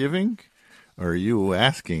the forgiving? Or are you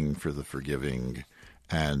asking for the forgiving?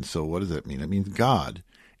 And so what does that mean? It means God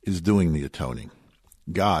is doing the atoning.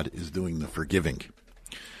 God is doing the forgiving.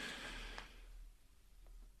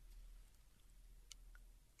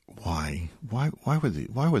 Why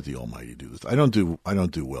would the Almighty do this? I don't do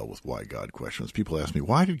well with why God questions. People ask me,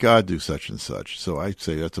 why did God do such and such? So I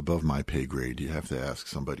say that's above my pay grade. You have to ask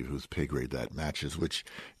somebody whose pay grade that matches, which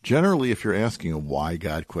generally if you're asking a why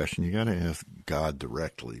God question, you got to ask God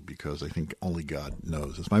directly, because I think only God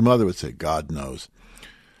knows. As my mother would say, God knows.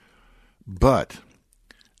 But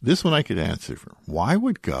this one I could answer for. Why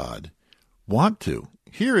would God want to?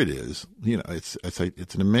 Here it is. It's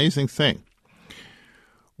an amazing thing.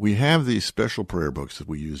 We have these special prayer books that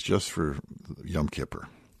we use just for Yom Kippur.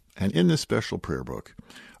 And in this special prayer book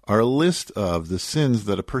are a list of the sins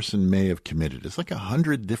that a person may have committed. It's like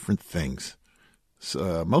 100 different things.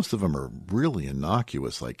 So, most of them are really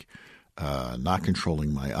innocuous, like not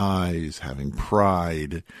controlling my eyes, having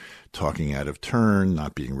pride, talking out of turn,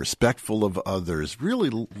 not being respectful of others,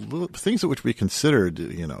 really things that which we considered,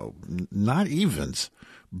 not evens.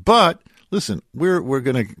 But listen, we're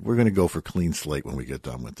gonna go for clean slate when we get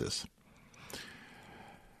done with this.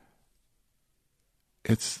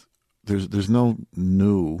 There's no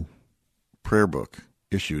new prayer book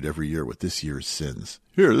issued every year with this year's sins.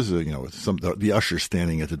 Here, this is with the usher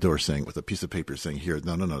standing at the door saying with a piece of paper saying, "Here,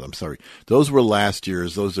 no, I'm sorry, those were last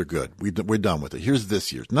year's. Those are good. We're done with it. Here's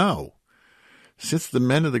this year's." No, since the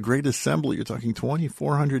men of the Great Assembly, you're talking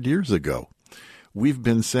 2,400 years ago. We've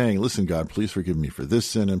been saying, listen, God, please forgive me for this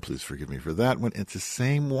sin and please forgive me for that one. It's the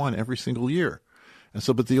same one every single year. And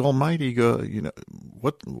so, but the Almighty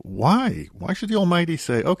why? Why should the Almighty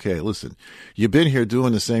say, okay, listen, you've been here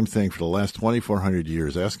doing the same thing for the last 2,400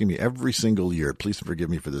 years, asking me every single year, please forgive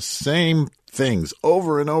me for the same things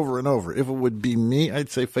over and over and over. If it would be me, I'd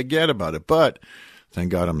say forget about it. But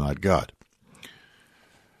thank God I'm not God.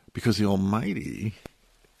 Because the Almighty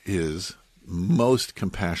is most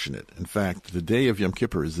compassionate. In fact, the day of Yom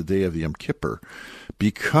Kippur is the day of Yom Kippur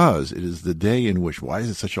because it is the day in which, why is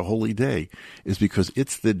it such a holy day? Is because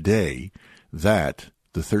it's the day that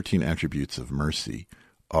the 13 attributes of mercy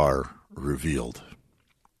are revealed.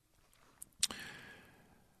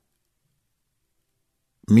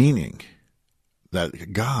 Meaning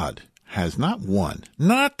that God has not one,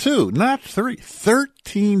 not two, not three,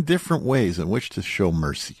 13 different ways in which to show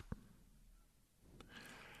mercy.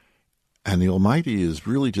 And the Almighty is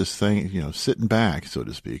really just saying, sitting back, so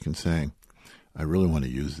to speak, and saying, I really want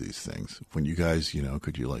to use these things. When you guys,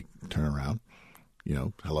 could you turn around?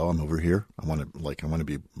 Hello, I'm over here. I want to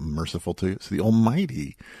be merciful to you. So the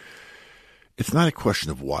Almighty, it's not a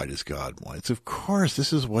question of why does God want. It's of course,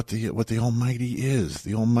 this is what the Almighty is.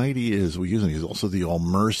 The Almighty is, we use him, he's also the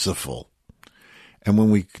All-Merciful. And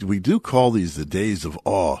when we do call these the days of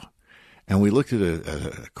awe, and we looked at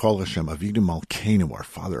a Kol Hashem Avinu Malkeinu, our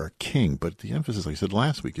Father, our King. But the emphasis, like I said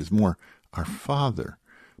last week, is more our Father,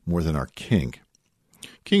 more than our King.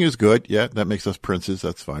 King is good, yeah, that makes us princes,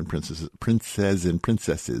 that's fine, princes and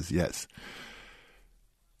princesses, yes.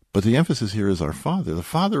 But the emphasis here is our Father. The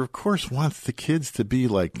Father, of course, wants the kids to be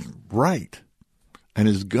right, and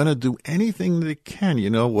is going to do anything that he can.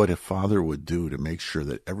 You know what a father would do to make sure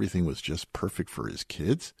that everything was just perfect for his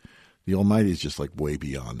kids? The Almighty is just way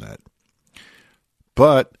beyond that.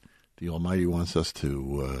 But the Almighty wants us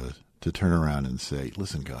to turn around and say,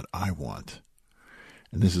 listen, God, I want.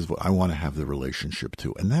 And this is what I want to have the relationship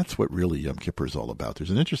to. And that's what really Yom Kippur is all about. There's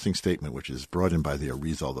an interesting statement which is brought in by the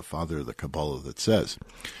Arizal, the father of the Kabbalah, that says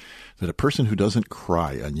that a person who doesn't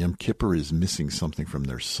cry on Yom Kippur is missing something from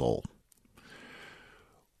their soul.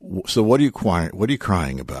 So what are you crying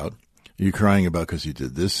about? Are you crying about because you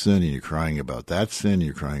did this sin? Are you crying about that sin? Are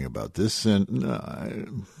you crying about this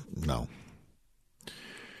sin? No.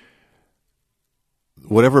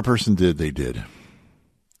 Whatever a person did, they did.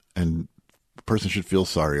 And a person should feel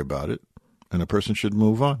sorry about it. And a person should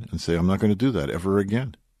move on and say, I'm not going to do that ever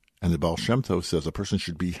again. And the Baal Shem Tov says a person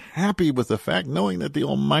should be happy with the fact, knowing that the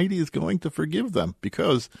Almighty is going to forgive them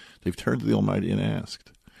because they've turned to the Almighty and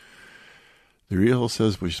asked. The Real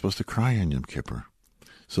says we're supposed to cry on Yom Kippur.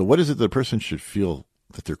 So what is it that a person should feel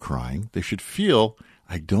that they're crying? They should feel,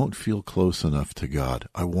 I don't feel close enough to God.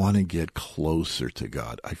 I want to get closer to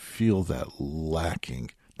God. I feel that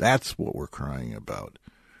lacking. That's what we're crying about.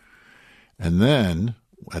 And then,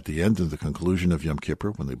 at the end of the conclusion of Yom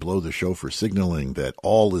Kippur, when they blow the shofar signaling that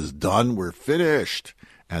all is done, we're finished,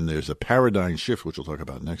 And there's a paradigm shift, which we'll talk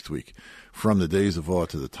about next week, from the days of awe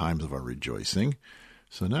to the times of our rejoicing.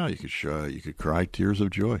 So now you could cry tears of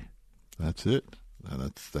joy. That's it.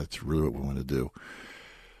 And that's really what we want to do.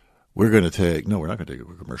 We're not going to take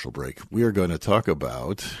a commercial break. We are going to talk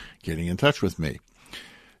about getting in touch with me.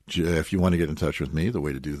 If you want to get in touch with me, the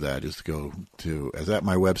way to do that is to go at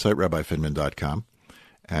my website, rabbifinman.com.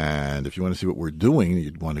 And if you want to see what we're doing,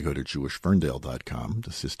 you'd want to go to jewishferndale.com.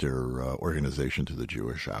 The sister organization to the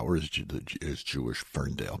Jewish Hour is Jewish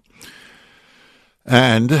Ferndale.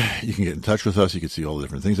 And you can get in touch with us. You can see all the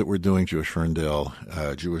different things that we're doing. Jewish Ferndale,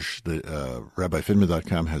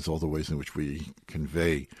 rabbifinman.com has all the ways in which we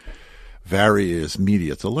convey various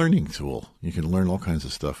media. It's a learning tool. You can learn all kinds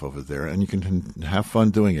of stuff over there, and you can have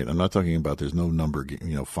fun doing it. I'm not talking about there's no number,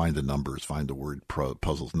 find the numbers, find the word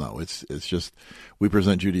puzzles. No, it's just we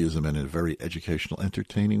present Judaism in a very educational,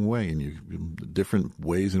 entertaining way, and different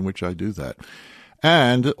ways in which I do that.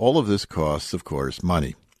 And all of this costs, of course,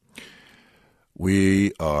 money.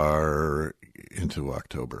 We are into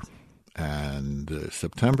October. And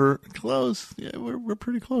September, close. Yeah, we're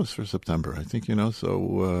pretty close for September, I think,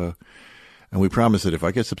 so... and we promise that if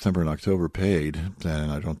I get September and October paid, then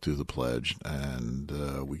I don't do the pledge, and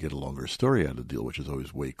we get a longer story out of the deal, which is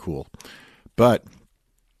always way cool. But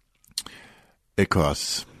it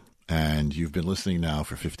costs, and you've been listening now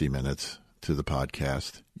for 50 minutes to the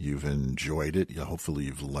podcast. You've enjoyed it. Hopefully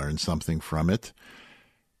you've learned something from it,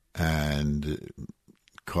 and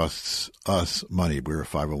costs us money. We're a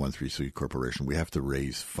 501(c)(3) corporation. We have to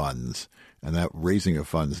raise funds, and that raising of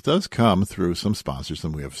funds does come through some sponsors,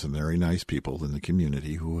 and we have some very nice people in the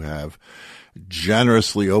community who have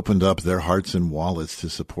generously opened up their hearts and wallets to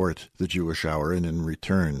support the Jewish Hour, and in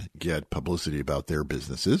return get publicity about their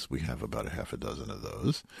businesses. We have about a half a dozen of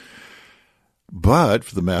those. But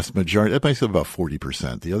for the mass majority, that makes up about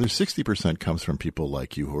 40%. The other 60% comes from people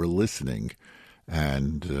like you who are listening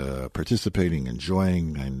and participating,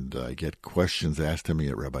 enjoying, and I get questions asked to me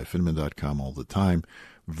at rabbifinman.com all the time.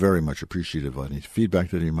 Very much appreciative of any feedback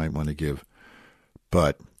that you might want to give,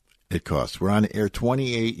 but it costs. We're on air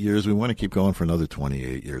 28 years. We want to keep going for another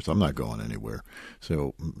 28 years. I'm not going anywhere,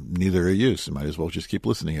 so neither are you, so might as well just keep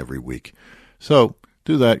listening every week. So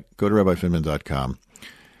do that. Go to rabbifinman.com.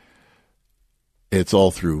 It's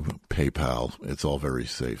all through PayPal. It's all very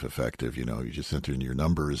safe, effective. You just enter in your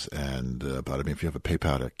numbers, and if you have a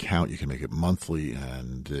PayPal account, you can make it monthly,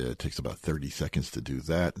 and it takes about 30 seconds to do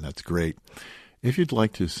that, and that's great. If you'd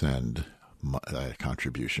like to send a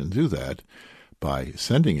contribution, do that by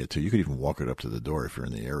sending it to, you could even walk it up to the door if you're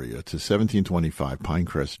in the area, to 1725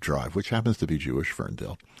 Pinecrest Drive, which happens to be Jewish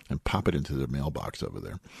Ferndale, and pop it into the mailbox over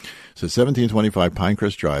there. So 1725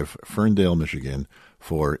 Pinecrest Drive, Ferndale, Michigan,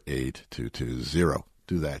 48220.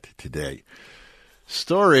 Do that today.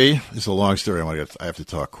 Story is a long story. I have to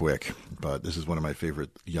talk quick, but this is one of my favorite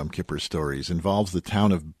Yom Kippur stories. Involves the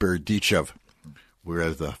town of Berdichev, where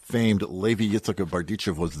the famed Levi Yitzchak of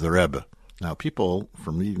Berdichev was the Rebbe. Now, people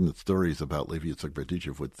from reading the stories about Levi Yitzchak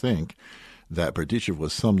Berdichev would think that Berdichev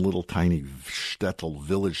was some little tiny shtetl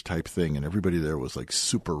village type thing, and everybody there was like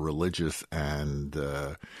super religious, and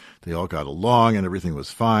they all got along, and everything was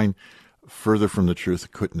fine. Further from the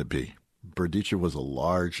truth couldn't it be. Berdichev was a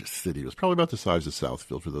large city. It was probably about the size of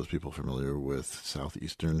Southfield, for those people familiar with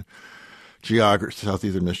southeastern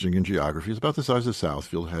Michigan geography. It's about the size of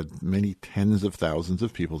Southfield, had many tens of thousands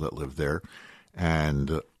of people that lived there,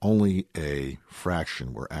 and only a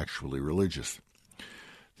fraction were actually religious.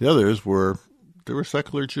 The others were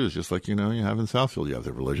secular Jews, just like you have in Southfield. You have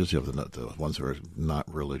the religious, you have the ones who are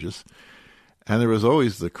not religious. And there was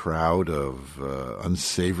always the crowd of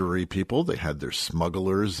unsavory people. They had their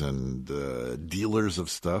smugglers and dealers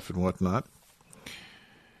of stuff and whatnot.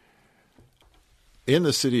 In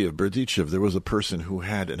the city of Berdichev, there was a person who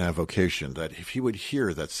had an avocation that if he would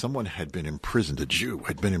hear that someone had been imprisoned, a Jew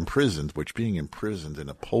had been imprisoned, which being imprisoned in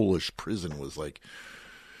a Polish prison was like,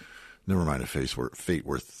 never mind a fate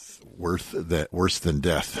worse than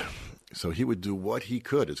death. So he would do what he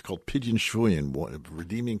could. It's called Pidyon Shvuyin,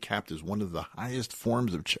 redeeming captives, one of the highest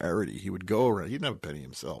forms of charity. He would go around. He didn't have a penny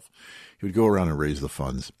himself. He would go around and raise the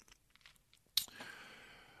funds.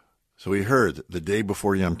 So he heard the day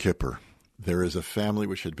before Yom Kippur, there is a family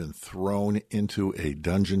which had been thrown into a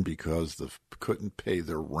dungeon because they couldn't pay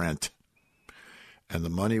their rent. And the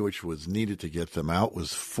money which was needed to get them out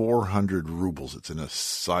was 400 rubles. It's in a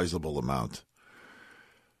sizable amount.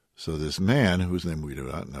 So this man, whose name we do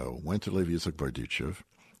not know, went to Levi Yitzchak Berdichev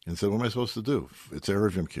and said, "What am I supposed to do? It's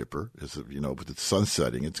Erev Yom Kippur. But it's sun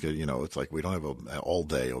setting. It's like we don't have all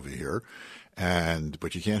day over here,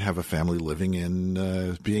 But you can't have a family living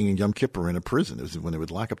in being in Yom Kippur in a prison. It was when they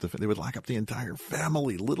would lock up the entire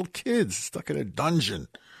family, little kids stuck in a dungeon.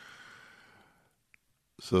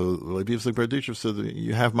 So Levi Yitzchak Berditchev said,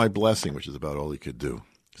 "You have my blessing," which is about all he could do.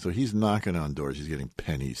 So he's knocking on doors. He's getting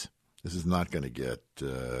pennies. This is not going to get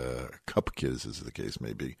cupkids, as the case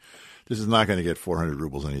may be. This is not going to get 400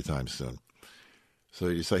 rubles anytime soon. So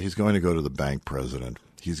he's going to go to the bank president.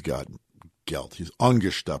 He's got geld. He's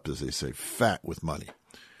ungestoppt, as they say, fat with money.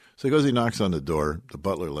 So he goes, he knocks on the door. The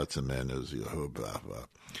butler lets him in. He says,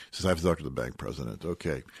 "I have to talk to the bank president."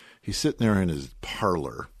 Okay. He's sitting there in his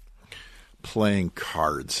parlor playing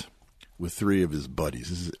cards with three of his buddies.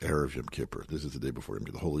 This is Erev Yom Kippur. This is the day before Yom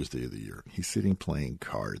Kippur, the holiest day of the year. He's sitting playing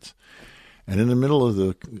cards. And in the middle of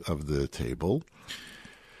the table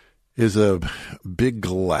is a big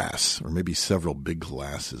glass, or maybe several big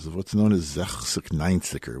glasses, of what's known as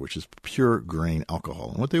 96, which is pure grain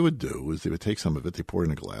alcohol. And what they would do is they would take some of it, they pour it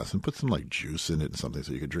in a glass, and put some like juice in it and something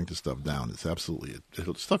so you could drink the stuff down. It's absolutely,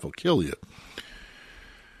 stuff will kill you.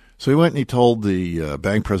 So he went and he told the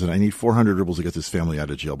bank president, "I need 400 rubles to get this family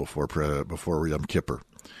out of jail before Yom Kippur.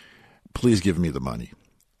 Please give me the money."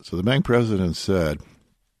 So the bank president said,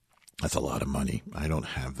 "That's a lot of money. I don't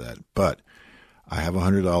have that. But I have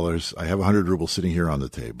 $100. I have 100 rubles sitting here on the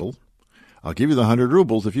table. I'll give you the 100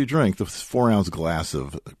 rubles if you drink the 4-ounce glass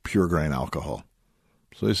of pure grain alcohol."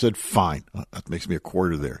 So they said, "Fine. That makes me a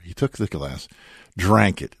quarter there." He took the glass,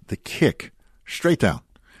 drank it. The kick, straight down.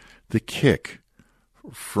 The kick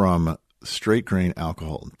from straight grain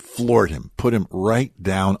alcohol floored him, put him right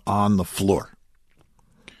down on the floor.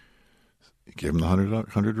 He gave him the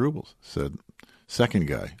 100 rubles. Second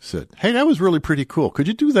guy said, "Hey, that was really pretty cool. Could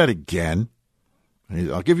you do that again?"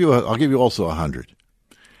 And I'll give you also 100.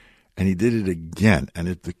 And he did it again, and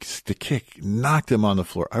the kick knocked him on the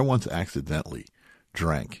floor. I once accidentally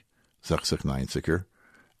drank 96,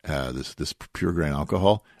 this pure grain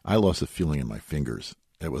alcohol. I lost a feeling in my fingers.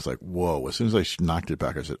 It was like, whoa. As soon as I knocked it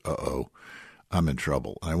back, I said, "Uh-oh, I'm in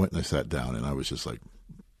trouble." And I went and I sat down, and I was just like,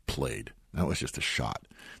 played. That was just a shot.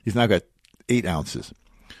 He's now got 8 ounces.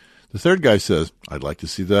 The third guy says, "I'd like to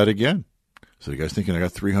see that again." So the guy's thinking, "I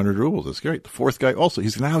got 300 rubles. That's great." The fourth guy also,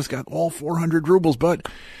 he's got all 400 rubles, but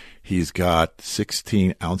he's got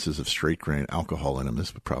 16 ounces of straight grain alcohol in him.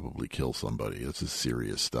 This would probably kill somebody. This is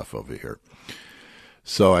serious stuff over here.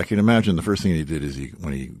 So I can imagine the first thing he did is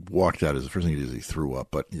when he walked out, the first thing he did is he threw up.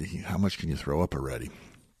 But how much can you throw up already?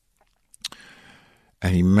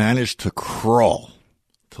 And he managed to crawl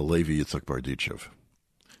to Levi Yitzchak Berditchev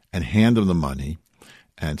and hand him the money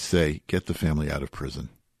and say, "Get the family out of prison."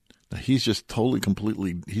 Now he's just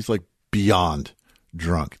completely, he's like beyond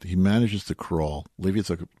drunk. He manages to crawl. Levi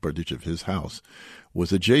Yitzchak Berditchev, his house,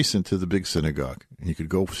 was adjacent to the big synagogue. And you could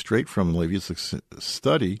go straight from Levi Yitzchak's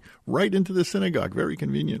study right into the synagogue. Very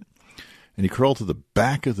convenient. And he crawled to the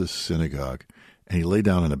back of the synagogue, and he lay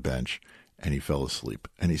down on a bench, and he fell asleep.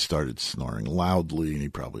 And he started snoring loudly, and he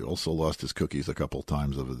probably also lost his cookies a couple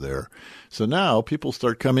times over there. So now people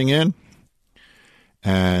start coming in,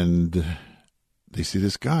 and they see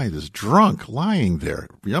this guy, this drunk, lying there.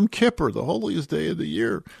 Yom Kippur, the holiest day of the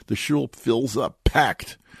year. The shul fills up,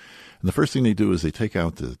 packed. And the first thing they do is they take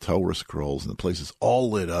out the Torah scrolls, and the place is all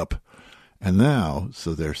lit up. And now,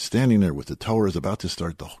 so they're standing there with the Torah is about to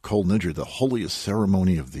start the Kol Nidre, the holiest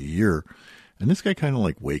ceremony of the year. And this guy kind of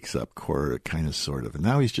like wakes up, kind of, sort of. And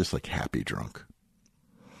now he's just like happy drunk.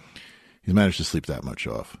 He's managed to sleep that much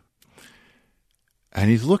off. And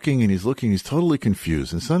he's looking, he's totally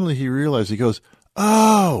confused. And suddenly he realizes, he goes,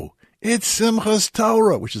 "Oh, it's Simchas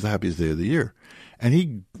Torah," which is the happiest day of the year. And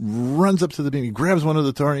he runs up to the beam, he grabs one of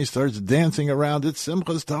the Torah, and he starts dancing around. "It's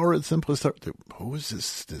Simchas Torah, it's Simchas Torah." Who is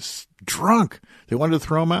this drunk? They wanted to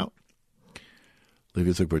throw him out.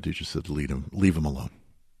 Levi Yitzchak Berditchev said, leave him alone.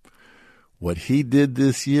 What he did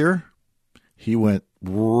this year, he went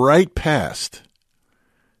right past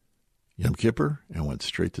Yom Kippur and went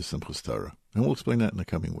straight to Simchas Torah. And we'll explain that in the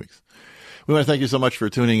coming weeks. We want to thank you so much for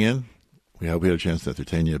tuning in. We hope we had a chance to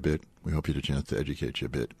entertain you a bit. We hope you had a chance to educate you a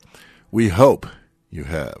bit. We hope you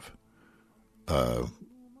have a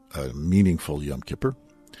meaningful Yom Kippur.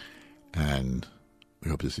 And we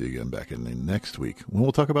hope to see you again back in the next week when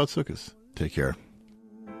we'll talk about Sukkot. Take care.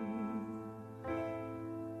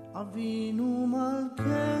 Avinu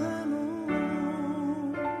Malkeinu,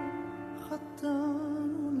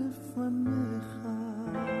 Chatanu Lefanecha.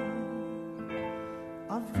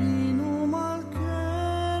 Avinu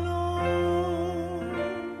Malkeinu,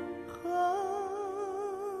 Chamol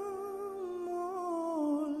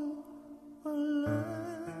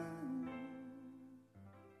Aleinu.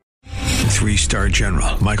 3-star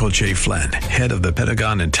general Michael J. Flynn, head of the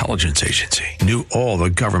Pentagon Intelligence Agency, knew all the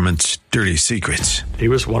government's dirty secrets. He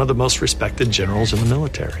was one of the most respected generals in the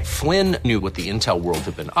military. Flynn knew what the intel world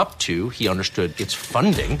had been up to. He understood its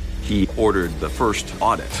funding. He ordered the first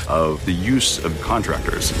audit of the use of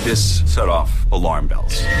contractors. This set off alarm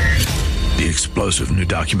bells. The explosive new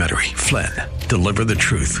documentary, Flynn, Deliver the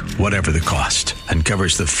Truth, Whatever the Cost,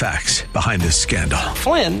 uncovers the facts behind this scandal.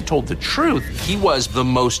 Flynn told the truth. He was the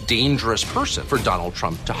most dangerous person for Donald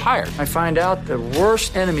Trump to hire. I find out the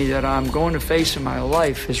worst enemy that I'm going to face in my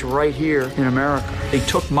life is right here in America. They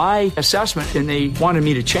took my assessment and they wanted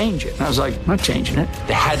me to change it. And I was like, I'm not changing it.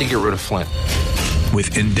 They had to get rid of Flynn.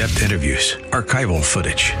 With in-depth interviews, archival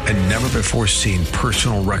footage, and never-before-seen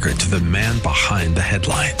personal records of the man behind the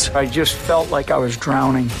headlines. I just felt like I was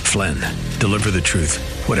drowning. Flynn, Deliver the Truth,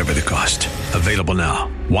 Whatever the Cost. Available now.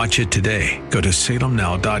 Watch it today. Go to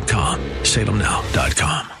salemnow.com.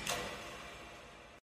 salemnow.com.